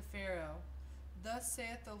say unto Pharaoh, Thus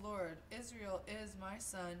saith the Lord, Israel is my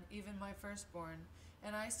son, even my firstborn.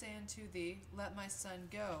 And I say unto thee, Let my son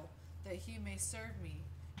go, that he may serve me.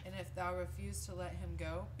 And if thou refuse to let him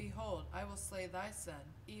go, behold, I will slay thy son,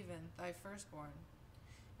 even thy firstborn.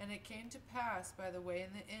 And it came to pass by the way in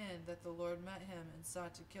the end that the Lord met him and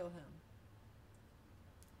sought to kill him.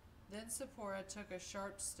 Then Zipporah took a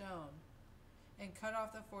sharp stone, and cut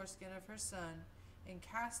off the foreskin of her son, and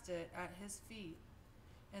cast it at his feet,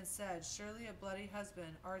 and said, Surely a bloody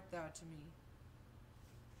husband art thou to me.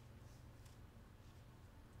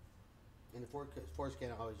 And the foreskin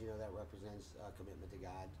always, that represents commitment to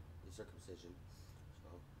God, the circumcision. So,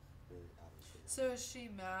 obviously. So is she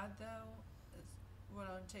mad though? Is what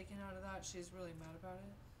I'm taking out of that, she's really mad about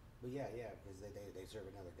it. But yeah, because they serve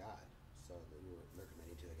another God, so they're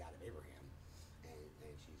committing to the God of Abraham,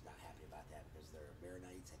 and she's not happy about that because they're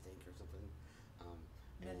Maronites, I think, or something.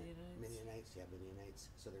 Midianites.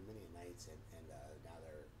 So they're Midianites, and now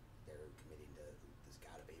they're committing to this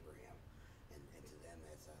God of Abraham, and to them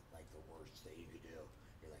that's like the worst thing you could do.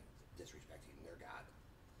 You're like disrespecting their God.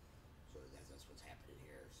 So that's what's happening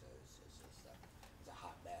here. So it's a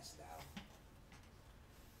hot mess now.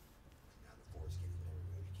 Now the foreskin has been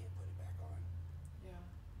removed. You can't put it back on. Yeah.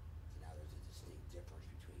 So now there's a distinct difference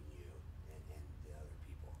between you and the other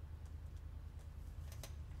people.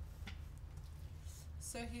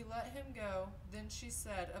 So he let him go. Then she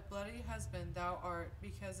said, A bloody husband thou art,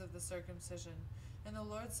 because of the circumcision. And the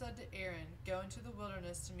Lord said to Aaron, Go into the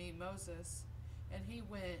wilderness to meet Moses. And he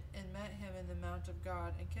went and met him in the mount of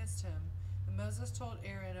God, and kissed him. And Moses told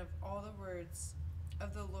Aaron of all the words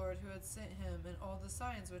of the Lord who had sent him, and all the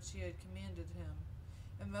signs which he had commanded him.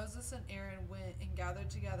 And Moses and Aaron went and gathered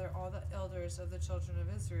together all the elders of the children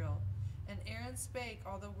of Israel. And Aaron spake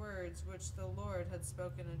all the words which the Lord had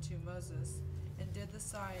spoken unto Moses, and did the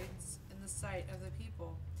signs in the sight of the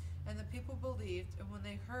people. And the people believed, and when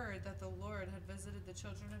they heard that the Lord had visited the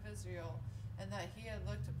children of Israel, and that he had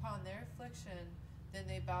looked upon their affliction, then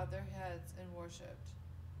they bowed their heads and worshipped.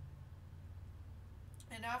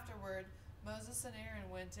 And afterward Moses and Aaron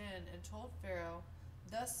went in and told Pharaoh,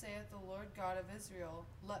 Thus saith the Lord God of Israel,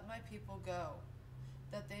 Let my people go,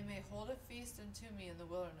 that they may hold a feast unto me in the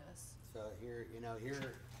wilderness. So here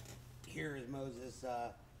here is Moses.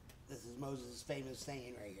 This is Moses' famous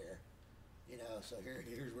saying right here. You know, so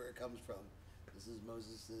here's where it comes from. This is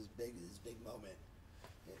Moses' big moment.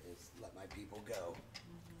 It's let my people go.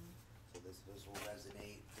 So this will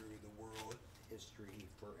resonate through the world history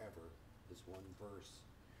forever. This one verse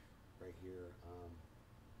right here.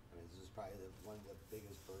 I mean, this is probably one of the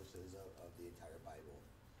biggest verses of the entire Bible.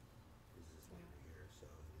 Is this one right here? So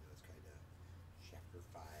it's kind of chapter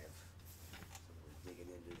 5. So we're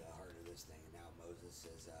digging into the heart of this thing, and now Moses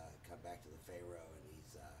has come back to the Pharaoh, and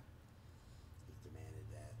he's demanded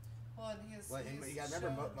that. Well, and you got to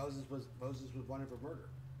remember, Moses was wanted for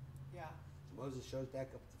murder. Yeah. So Moses shows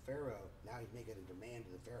back up to Pharaoh. Now he's making a demand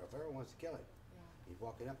to the Pharaoh. Pharaoh wants to kill him. Yeah. He's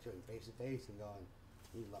walking up to him face to face and going,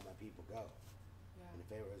 "You need to let my people go." Yeah. And the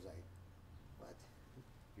Pharaoh's like, "What?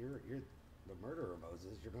 You're the murderer,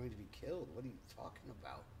 Moses. You're going to be killed. What are you talking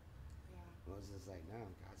about?" Yeah. Moses is like, "No,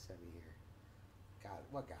 God sent me here." God,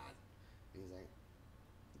 what God? And he's like,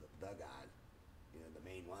 the God, the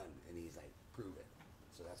main one. And he's like, "Prove it."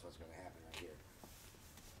 So that's what's going to happen right here.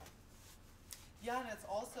 Yeah, and it's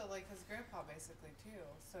also like his grandpa basically too.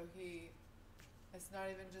 So it's not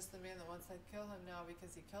even just the man that wants to kill him now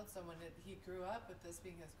because he killed someone. He grew up with this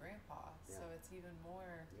being his grandpa. Yeah. So it's even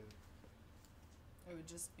more. Yeah. It would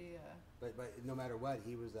just be a. But no matter what,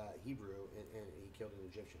 he was Hebrew and he killed an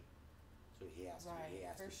Egyptian. So he has to. Right, He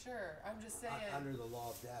has for to. sure. I'm just saying. Under the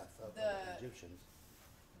law of death of the Egyptians.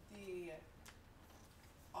 The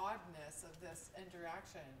oddness of this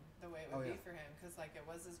interaction, the way it would be for him, because like it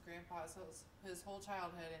was his grandpa's his whole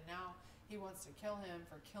childhood, and now he wants to kill him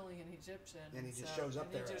for killing an Egyptian. And he just shows up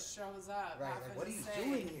there. He just shows up. Right. Like, what are you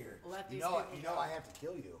doing here? Let these you know go. I have to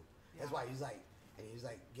kill you. Yeah. That's why he's like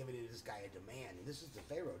giving this guy a demand. And this is the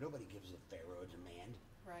Pharaoh. Nobody gives the Pharaoh a demand.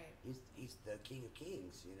 Right. He's the king of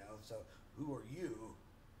kings, So who are you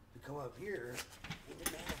to come up here and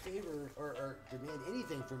demand a favor or demand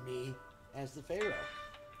anything from me as the Pharaoh?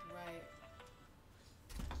 Right.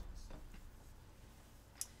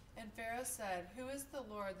 And Pharaoh said, "Who is the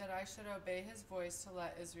Lord that I should obey his voice to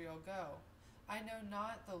let Israel go? I know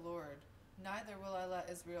not the Lord, neither will I let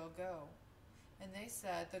Israel go." And they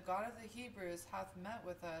said, "The God of the Hebrews hath met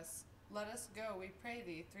with us. Let us go, we pray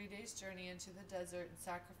thee, 3 days' journey into the desert, and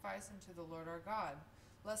sacrifice unto the Lord our God,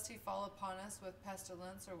 lest he fall upon us with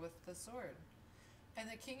pestilence or with the sword." And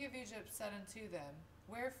the king of Egypt said unto them,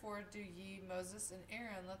 "Wherefore do ye, Moses and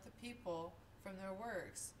Aaron, let the people from their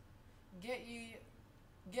works? Get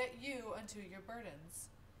you unto your burdens."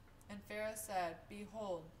 And Pharaoh said,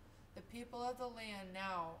 "Behold, the people of the land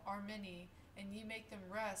now are many, and ye make them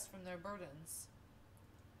rest from their burdens."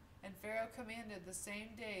 And Pharaoh commanded the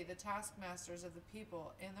same day the taskmasters of the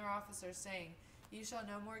people and their officers, saying, "Ye shall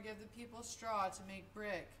no more give the people straw to make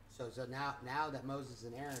brick." So now that Moses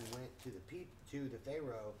and Aaron went to the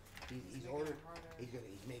Pharaoh,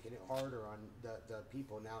 he's making it harder on the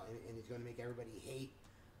people now, and he's going to make everybody hate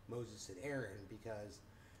Moses and Aaron because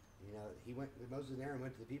Moses and Aaron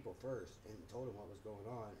went to the people first and told them what was going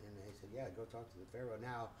on, and they said, "Yeah, go talk to the Pharaoh."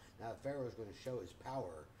 Now Pharaoh is going to show his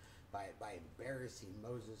power by embarrassing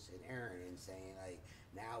Moses and Aaron and saying, like,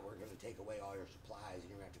 now we're going to take away all your supplies, and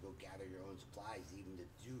you're going to have to go gather your own supplies even to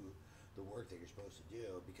do the work that you're supposed to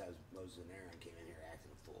do because Moses and Aaron came in here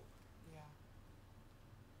acting a fool. Yeah.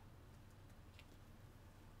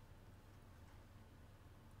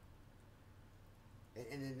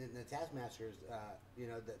 And then the taskmasters,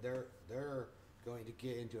 they're going to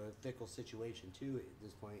get into a fickle situation too at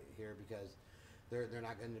this point here because they're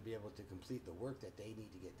not going to be able to complete the work that they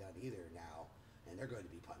need to get done either now, and they're going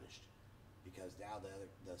to be punished because now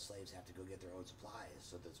the slaves have to go get their own supplies.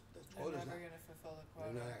 So the quota's never going to fulfill the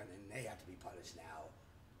quota. And they have to be punished now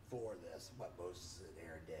for this, what Moses and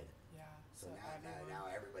Aaron did. Yeah. So now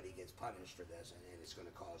everybody gets punished for this, and it's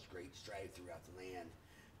going to cause great strife throughout the land,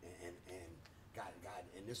 and God,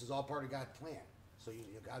 and this is all part of God's plan. So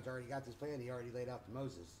God's already got this plan. He already laid out to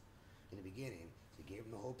Moses in the beginning. So he gave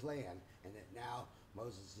him the whole plan, and that now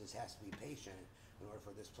Moses just has to be patient in order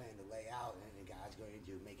for this plan to lay out, and God's going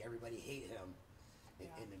to make everybody hate him.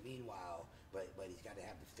 In the meanwhile, but he's got to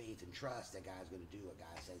have the faith and trust that God's going to do what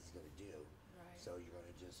God says he's going to do. Right. So you're going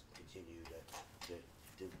to just continue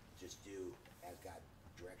to just do as God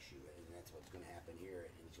directs you, and that's what's going to happen here.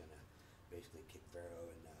 And he's going to basically kick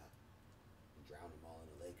Pharaoh and drown them all in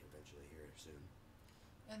the lake eventually here soon.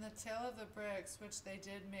 "And the tale of the bricks which they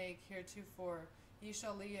did make heretofore, ye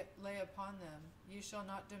shall lay upon them. Ye shall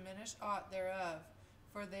not diminish aught thereof,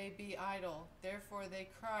 for they be idle. Therefore they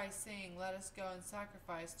cry, saying, Let us go and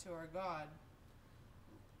sacrifice to our God.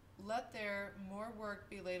 Let there more work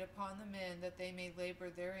be laid upon the men, that they may labor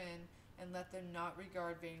therein, and let them not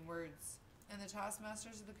regard vain words. And the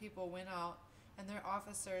taskmasters of the people went out, and their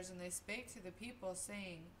officers, and they spake to the people,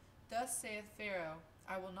 saying, Thus saith Pharaoh,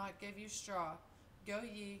 I will not give you straw. Go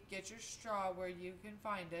ye, get your straw where you can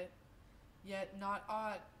find it, yet not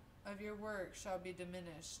aught of your work shall be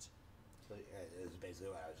diminished. So this is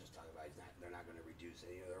basically what I was just talking about. They're not going to reduce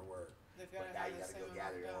any of their work. But now you got to go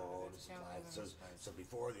gather your own supplies. So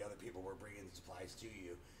before the other people were bringing the supplies to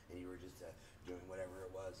you, and you were just doing whatever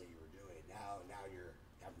it was that you were doing. Now you're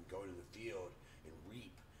having to go to the field and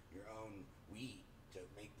reap your own wheat to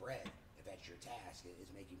make bread. If that's your task,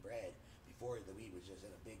 is making bread. Before, the wheat was just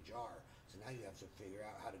in a big jar. So now you have to figure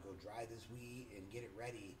out how to go dry this wheat and get it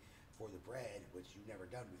ready for the bread, which you've never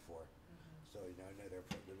done before. So they're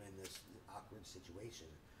putting them in this awkward situation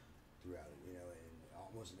throughout it, and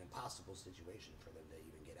almost an impossible situation for them to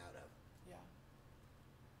even get out of. Yeah.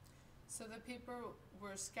 So the people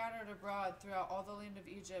were scattered abroad throughout all the land of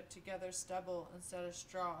Egypt to gather stubble instead of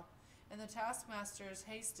straw. And the taskmasters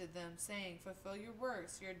hasted them, saying, Fulfill your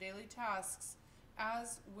works, your daily tasks,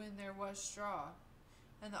 as when there was straw.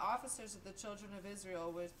 And the officers of the children of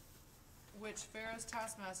Israel, which Pharaoh's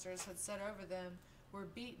taskmasters had set over them, were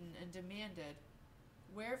beaten and demanded,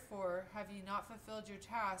 Wherefore have ye not fulfilled your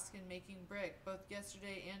task in making brick, both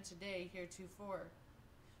yesterday and today heretofore?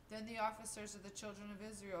 Then the officers of the children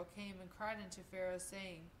of Israel came and cried unto Pharaoh,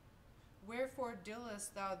 saying, Wherefore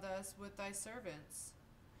dealest thou thus with thy servants?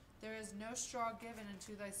 There is no straw given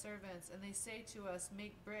unto thy servants, and they say to us,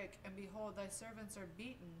 Make brick, and behold, thy servants are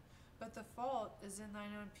beaten, but the fault is in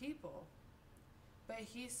thine own people. But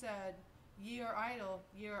he said, Ye are idle,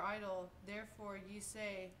 therefore ye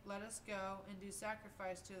say, Let us go and do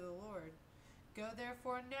sacrifice to the Lord. Go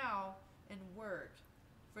therefore now and work,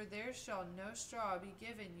 for there shall no straw be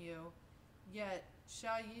given you, yet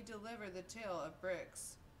shall ye deliver the tale of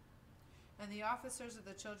bricks. And the officers of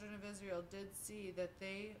the children of Israel did see that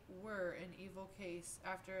they were in evil case,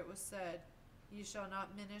 after it was said, Ye shall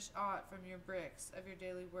not minish aught from your bricks of your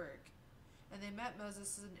daily work. And they met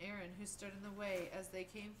Moses and Aaron, who stood in the way as they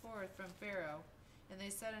came forth from Pharaoh. And they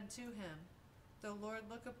said unto him, The Lord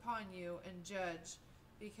look upon you and judge,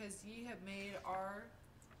 because ye have made our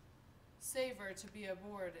savor to be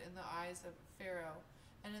abhorred in the eyes of Pharaoh,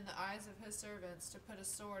 and in the eyes of his servants, to put a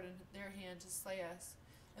sword in their hand to slay us.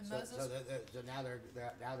 And So now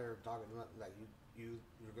they're talking like you're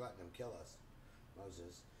letting them kill us,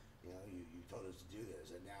 Moses. You told us to do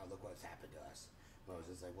this, and now look what's happened to us.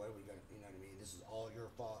 Moses, like, what are we gonna? You know what I mean? This is all your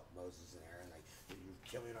fault, Moses and Aaron. Like, you're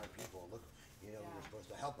killing our people. Look, you're supposed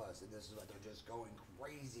to help us, and this is like they're just going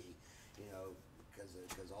crazy,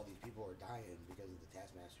 because all these people are dying because of the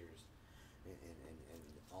taskmasters, and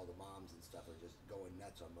all the moms and stuff are just going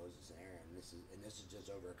nuts on Moses and Aaron. And this is just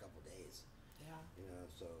over a couple days. Yeah.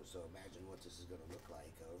 So imagine what this is going to look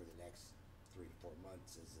like over the next 3 to 4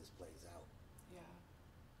 months as this plays out. Yeah.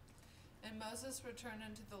 And Moses returned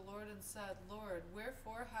unto the Lord and said, Lord,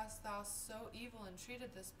 wherefore hast thou so evil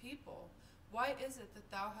entreated this people? Why is it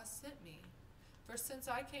that thou hast sent me? For since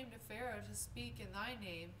I came to Pharaoh to speak in thy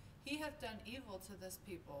name, he hath done evil to this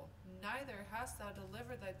people, neither hast thou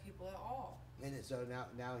delivered thy people at all. And so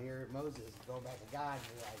now here Moses is going back to God, and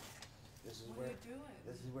you're like, This is what are you doing?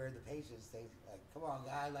 This is where the patience thing, like, come on,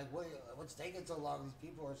 God, like, what's taking so long? These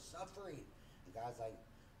people are suffering. And God's like,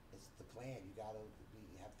 it's the plan. You gotta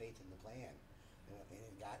have faith in the plan.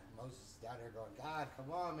 And God, Moses is down there going, God,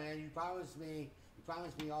 come on, man, you promised me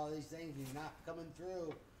all these things, and you're not coming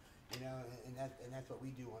through. And that's what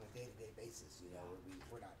we do on a day-to-day basis.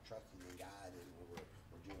 We're not trusting in God, and we're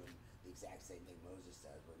doing the exact same thing Moses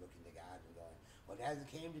does. We're looking to God and going, well, it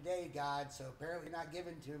hasn't came today, God, so apparently not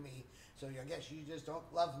given to me. So I guess you just don't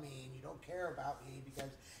love me and you don't care about me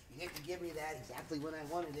because you didn't give me that exactly when I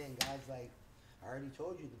wanted it. And God's like, I already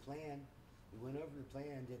told you the plan. We went over the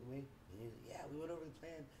plan, didn't we? And he's like, yeah, we went over the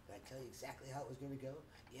plan. Did I tell you exactly how it was going to go?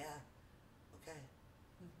 Yeah. Okay.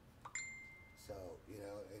 So,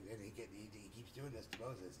 and he keeps doing this to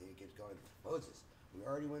Moses, and he keeps going, Moses, we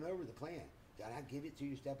already went over the plan. Did I not give it to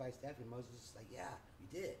you step by step? And Moses is like, yeah, you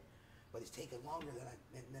did. But it's taken longer than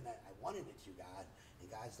I wanted it to, God.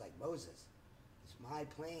 And God's like, Moses, it's my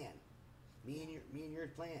plan. Me and your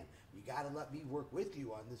plan. You got to let me work with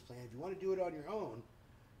you on this plan. If you want to do it on your own,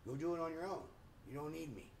 go do it on your own. You don't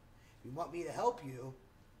need me. If you want me to help you,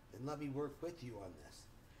 then let me work with you on this.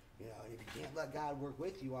 And if you can't let God work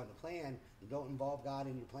with you on the plan, then don't involve God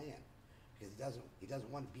in your plan. Because he doesn't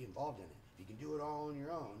want to be involved in it. If you can do it all on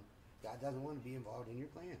your own, God doesn't want to be involved in your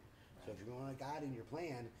plan. Right. So if you're going to let God in your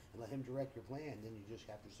plan and let him direct your plan, then you just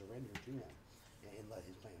have to surrender to him and let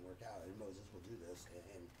his plan work out. And Moses will do this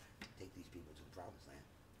and take these people to the promised land.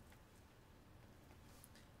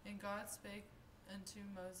 And God spake unto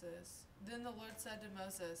Moses. Then the Lord said to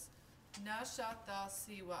Moses, Now shalt thou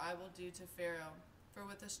see what I will do to Pharaoh. For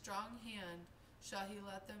with a strong hand shall he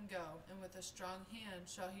let them go, and with a strong hand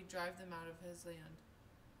shall he drive them out of his land.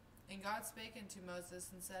 And God spake unto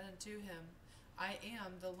Moses, and said unto him, I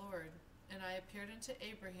am the Lord. And I appeared unto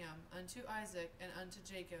Abraham, unto Isaac, and unto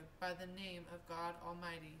Jacob, by the name of God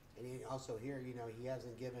Almighty. And he also here, he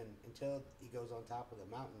hasn't given, until he goes on top of the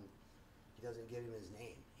mountain, he doesn't give him his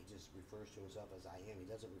name. He just refers to himself as I am. He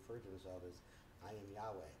doesn't refer to himself as I am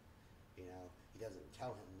Yahweh. He doesn't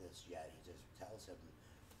tell him this yet. He just tells him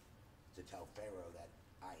to tell Pharaoh that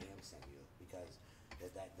I am sent you, because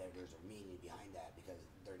that there's a meaning behind that, because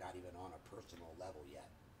they're not even on a personal level yet.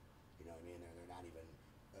 You know what I mean? They're not even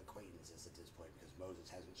acquaintances at this point, because Moses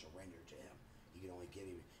hasn't surrendered to him. He can only give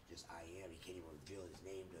him just I am. He can't even reveal his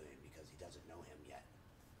name to him because he doesn't know him yet,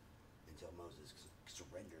 until Moses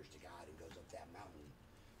surrenders to God and goes up that mountain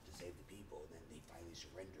to save the people. And then he finally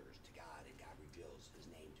surrenders to God, and God reveals his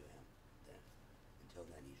name to him. Then, until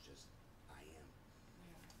then, he's just I am.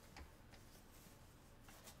 Yeah.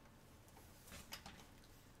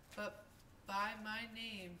 But by my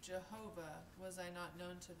name, Jehovah, was I not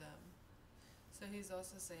known to them. So he's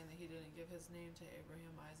also saying that he didn't give his name to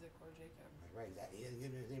Abraham, Isaac, or Jacob. Right, that he hasn't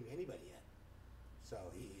given his name to anybody yet. So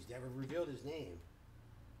he's never revealed his name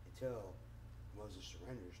until Moses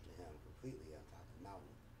surrenders to him completely on top of the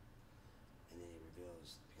mountain. And then he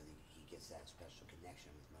reveals, because he gets that special connection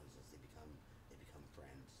with Moses. They become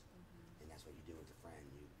friends. Mm-hmm. And that's what you do with a friend.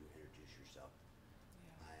 You introduce yourself.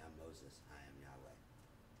 Yeah. I am Moses. I am Yahweh.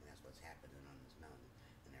 And that's what's happening on this mountain.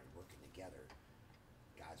 And they're working together.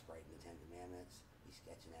 God's writing the Ten Commandments. He's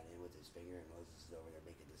sketching that in with his finger, and Moses is over there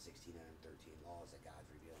making the 1613 laws that God's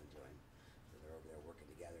revealing to him. So they're over there working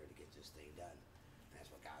together to get this thing done. And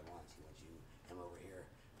that's what God wants. He wants him over here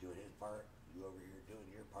doing his part, you over here doing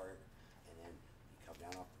your part, and then you come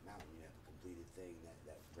down off the mountain, you have a completed thing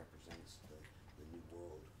that represents the new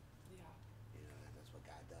world. Yeah. That's what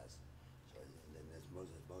God does. So and then as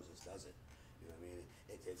Moses does it. You know what I mean?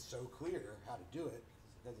 It's so clear how to do it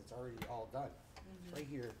because it's already all done. It's right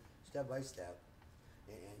here, step by step,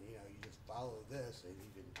 and you just follow this, and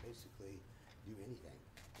you can basically do anything.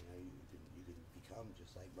 You can become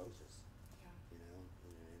just like Moses. Yeah.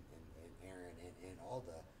 And Aaron and all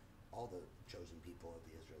the chosen people of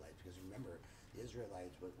the Israelites. Because remember, the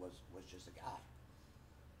Israelites was just a guy.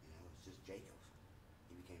 It's just Jacob.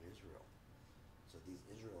 He became Israel. So these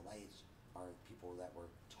Israelites are people that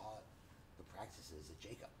were taught the practices of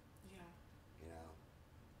Jacob. Yeah.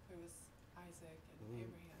 Who was Isaac and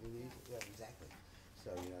Abraham. Yeah, exactly.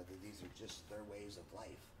 So these are just their ways of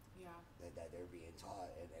life. Yeah. That they're being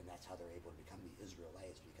taught, and that's how they're able to become the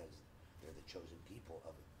Israelites, because they're the chosen people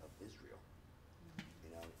of Israel.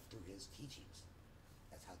 Through his teachings.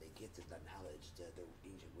 That's how they get to the knowledge, the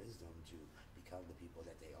ancient wisdom, to become the people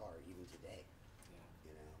that they are even today.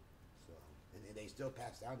 Yeah. So and they still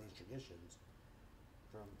pass down these traditions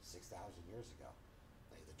from 6,000 years ago.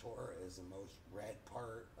 Like the Torah is the most read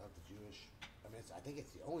part of the Jewish. I think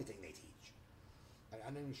it's the only thing they teach.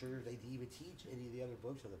 I'm not even sure if they even teach any of the other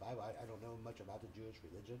books of the Bible. I don't know much about the Jewish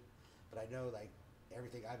religion, but I know like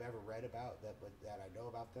everything I've ever read about that I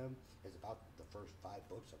know about them is about the first 5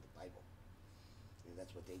 books of the Bible.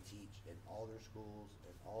 That's what they teach in all their schools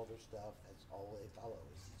and all their stuff. That's all they follow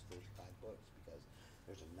is these first 5 books, because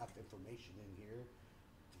there's enough information in here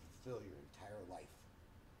to fulfill your entire life.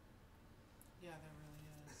 Yeah, there really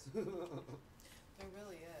is. There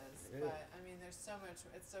really is. But there's so much.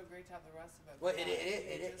 It's so great to have the rest of it. Well, it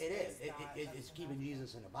is. It's keeping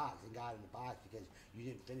Jesus in a box and God in a box, because you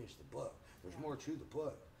didn't finish the book. There's more to the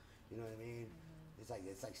book. You know what I mean? Mm-hmm.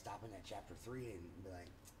 It's like stopping at chapter 3 and be like,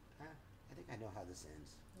 I think I know how this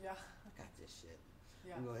ends. Yeah. I got this shit.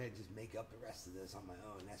 Yeah. I'm going to go ahead and just make up the rest of this on my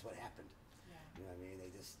own. That's what happened. Yeah. You know what I mean? They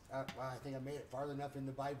just, I think I made it far enough in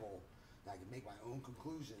the Bible that I can make my own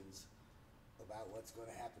conclusions about what's going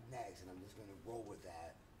to happen next, and I'm just going to roll with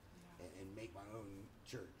that. And make my own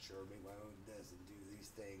church, or make my own this, and do these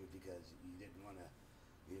things, because you didn't want to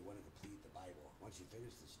complete the Bible. Once you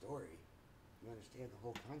finish the story, you understand the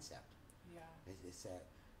whole concept. Yeah. It's that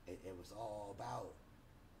it was all about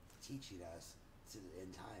teaching us to the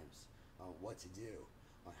end times on what to do,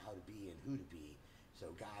 on how to be and who to be, so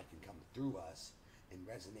God can come through us and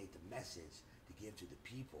resonate the message to give to the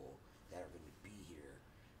people that are going to be here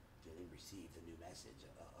to receive the new message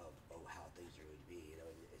of how things are going to be.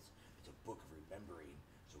 It's a book of remembering,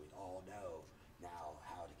 so we all know now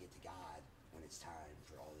how to get to God when it's time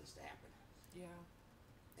for all this to happen. Yeah.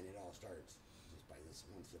 And it all starts just by this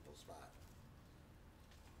one simple spot.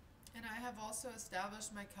 And I have also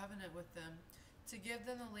established my covenant with them to give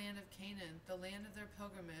them the land of Canaan, the land of their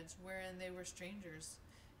pilgrimage, wherein they were strangers.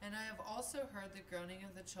 And I have also heard the groaning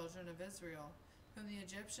of the children of Israel, whom the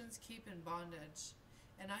Egyptians keep in bondage.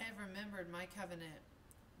 And I have remembered my covenant.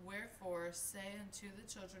 Wherefore say unto the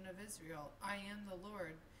children of Israel, I am the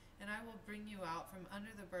Lord, and I will bring you out from under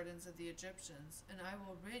the burdens of the Egyptians, and I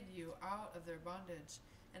will rid you out of their bondage,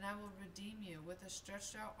 and I will redeem you with a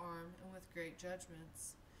stretched out arm and with great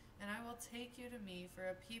judgments. And I will take you to me for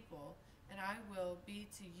a people, and I will be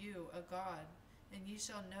to you a God, and ye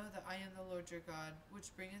shall know that I am the Lord your God,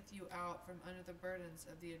 which bringeth you out from under the burdens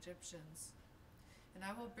of the Egyptians. And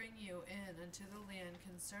I will bring you in unto the land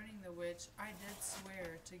concerning the which I did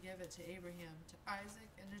swear to give it to Abraham, to Isaac,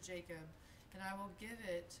 and to Jacob, and I will give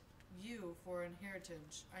it you for an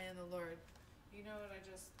heritage. I am the Lord. You know what I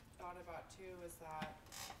just thought about too is that,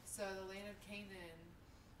 so the land of Canaan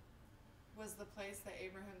was the place that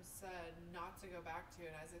Abraham said not to go back to,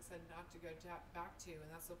 and Isaac said not to go back to, and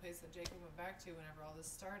that's the place that Jacob went back to whenever all this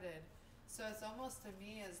started. So it's almost to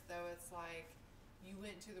me as though it's like you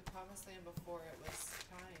went to the promised land before it was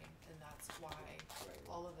time, and that's why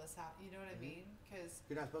all of this happened. You know what I mean? Because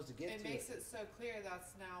you're not supposed to get it makes it so clear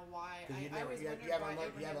that's now why. I never, always wondered why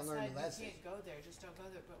Abraham said you can't go there, just don't go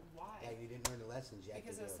there. But why? Yeah, you didn't learn the lessons yet.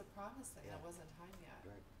 Because it's the promised land. It wasn't time yet.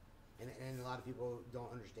 Right. And a lot of people don't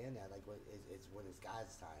understand that. Like, it's when it's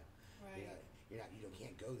God's time. Right. You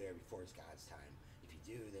can't go there before it's God's time. If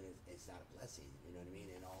you do, then it's not a blessing. You know what I mean?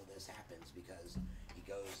 And all this happens because he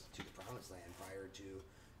goes to the promised land prior to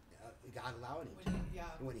God allowing him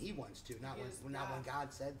when he wants to, not when God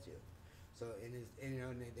said to. So and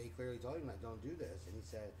they clearly told him, like, don't do this, and he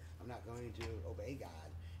said, I'm not going to obey God,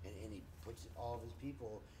 and he puts all of his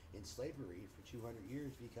people in slavery for 200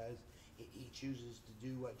 years because he chooses to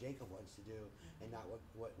do what Jacob wants to do, and not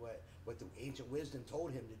what the ancient wisdom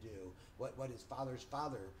told him to do, what his father's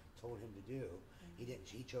father told him to do. He didn't.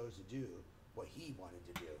 He chose to do what he wanted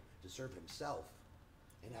to do, to serve himself,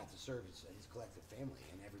 and not to serve his collective family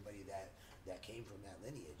and everybody that came from that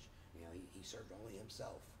lineage. He served only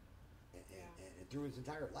himself, and through his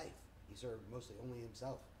entire life, he served mostly only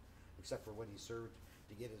himself, except for when he served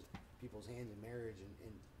to get his people's hand in marriage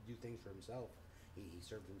and do things for himself. He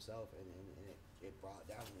served himself, and it brought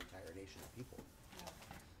down an entire nation of people,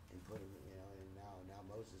 and put him, and now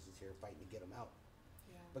Moses is here fighting to get him out.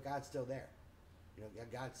 But God's still there.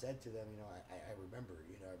 God said to them, I remember,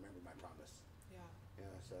 I remember my promise.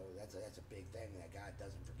 So that's a big thing, that God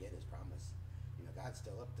doesn't forget his promise. God's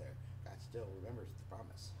still up there. God still remembers the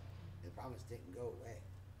promise. The promise didn't go away.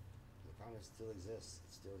 The promise still exists.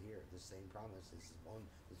 It's still here. The same promise.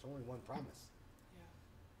 It's only one promise.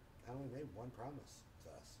 God only made one promise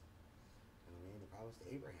to us. The promise to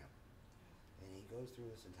Abraham. And he goes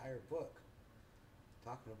through this entire book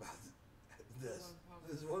talking about this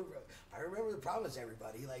one. I remember the promise,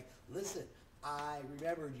 everybody. Like, listen, I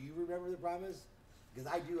remember. Do you remember the promise?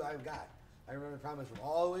 Because I do. I remember the promise from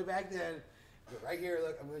all the way back then. But right here,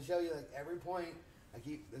 look, I'm going to show you, like, every point.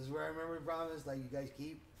 This is where I remember the promise. Like, you guys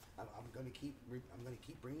keep. I'm going to keep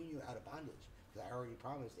bringing you out of bondage, because I already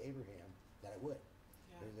promised Abraham that I would.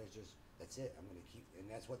 That's it. I'm going to keep, and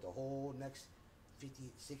that's what the whole next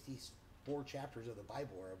 64 chapters of the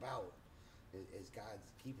Bible are about. Is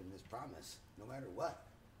God's keeping this promise no matter what.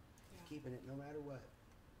 He's keeping it no matter what.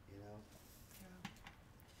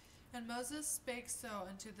 And Moses spake so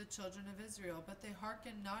unto the children of Israel, but they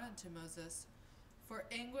hearkened not unto Moses, for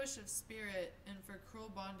anguish of spirit and for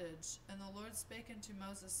cruel bondage. And the Lord spake unto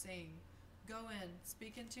Moses, saying, Go in,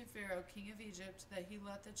 speak unto Pharaoh king of Egypt, that he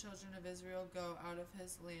let the children of Israel go out of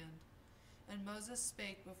his land. And Moses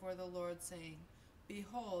spake before the Lord, saying,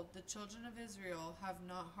 Behold, the children of Israel have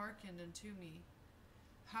not hearkened unto me.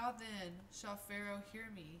 How then shall Pharaoh hear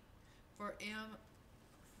me? For am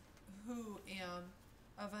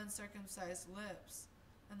of uncircumcised lips.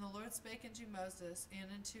 And the Lord spake unto Moses and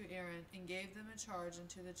unto Aaron, and gave them a charge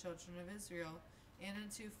unto the children of Israel, and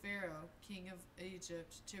unto Pharaoh king of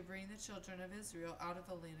Egypt, to bring the children of Israel out of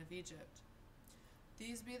the land of Egypt.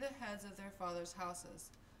 These be the heads of their fathers'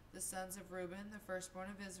 houses: the sons of Reuben, the firstborn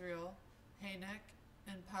of Israel, Hanok,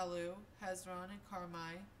 and Palu, Hezron, and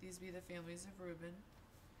Carmi. These be the families of Reuben.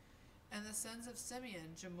 And the sons of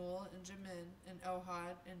Simeon, Jemuel, and Jamin, and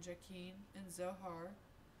Ohad, and Jachin, and Zohar,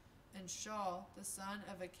 and Shaul, the son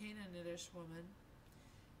of a Canaanitish woman.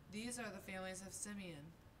 These are the families of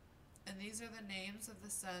Simeon. And these are the names of the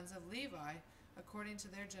sons of Levi, according to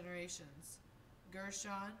their generations: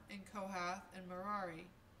 Gershon, and Kohath, and Merari.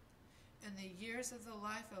 And the years of the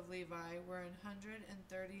life of Levi were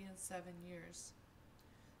 137 years.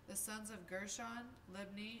 The sons of Gershon,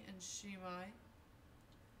 Libni, and Shimei.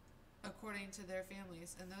 according to their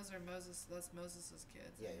families, and those are Moses. That's Moses's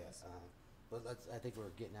kids. Yeah, yeah. But let's. I think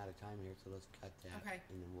we're getting out of time here, so let's cut that. Okay.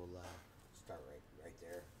 And then we'll start right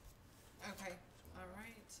there. Okay. All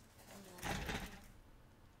right.